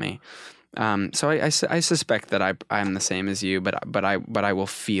caught me. So I suspect that I'm the same as you, but I will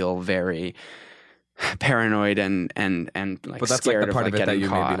feel very paranoid and but that's scared like the part of it that you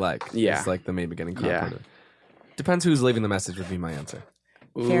caught. maybe like. Yeah, it's like the maybe getting caught Yeah. part of it. Depends who's leaving the message would be my answer.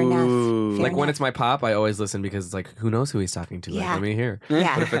 Fair enough. Fair Like when enough. it's my pop, I always listen because it's like, who knows who he's talking to? Like, Yeah. let me hear.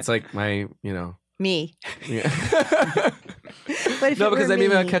 Yeah. But if it's like my, Me. yeah. But if No, it because were then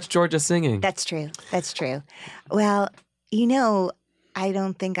maybe I'll me- catch Georgia singing. That's true. That's true. Well, I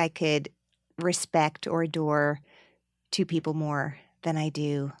don't think I could respect or adore two people more than I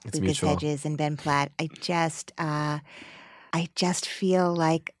do It's Lucas mutual. Hedges and Ben Platt. I just feel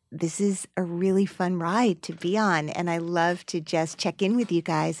like this is a really fun ride to be on, and I love to just check in with you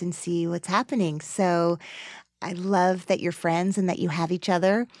guys and see what's happening. So I love that you're friends and that you have each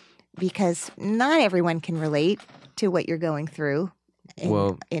other, because not everyone can relate to what you're going through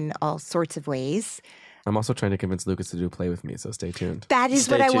in all sorts of ways. I'm also trying to convince Lucas to do a play with me, so stay tuned. That is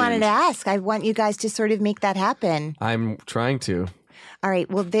Stay what I wanted tuned. to ask. I want you guys to sort of make that happen. I'm trying to. All right.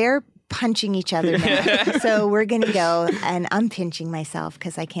 Well, they're punching each other now. So we're going to go, and I'm pinching myself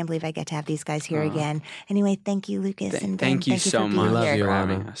because I can't believe I get to have these guys here again. Anyway, thank you, Lucas. and Ben. Thank you so for being much Love here. you, for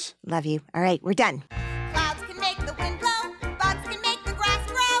having Alana. us. Love you. All right. We're done. Clouds can make the wind blow, bugs can make the grass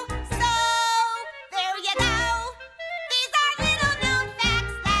grow. So there you go. These are little known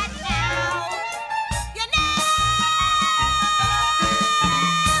facts that now you know.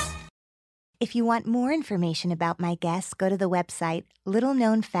 If you want more information about my guests, go to the website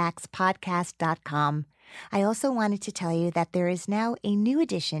littleknownfactspodcast.com. I also wanted to tell you that there is now a new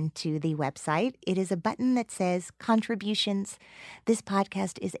addition to the website. It is a button that says Contributions. This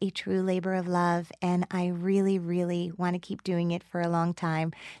podcast is a true labor of love, and I really, really want to keep doing it for a long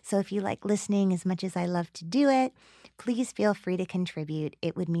time. So if you like listening as much as I love to do it, please feel free to contribute.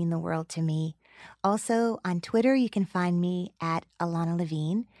 It would mean the world to me. Also, on Twitter, you can find me at Alana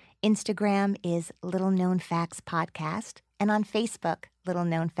Levine. Instagram is Little Known Facts Podcast, and on Facebook, Little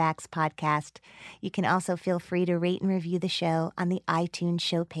Known Facts Podcast. You can also feel free to rate and review the show on the iTunes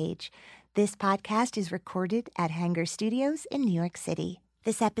show page. This podcast is recorded at Hanger Studios in New York City.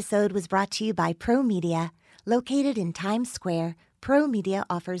 This episode was brought to you by Pro Media. Located in Times Square, Pro Media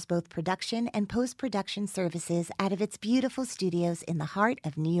offers both production and post-production services out of its beautiful studios in the heart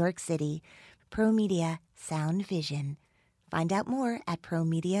of New York City. Pro Media, Sound Vision. Find out more at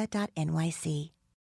promedia.nyc.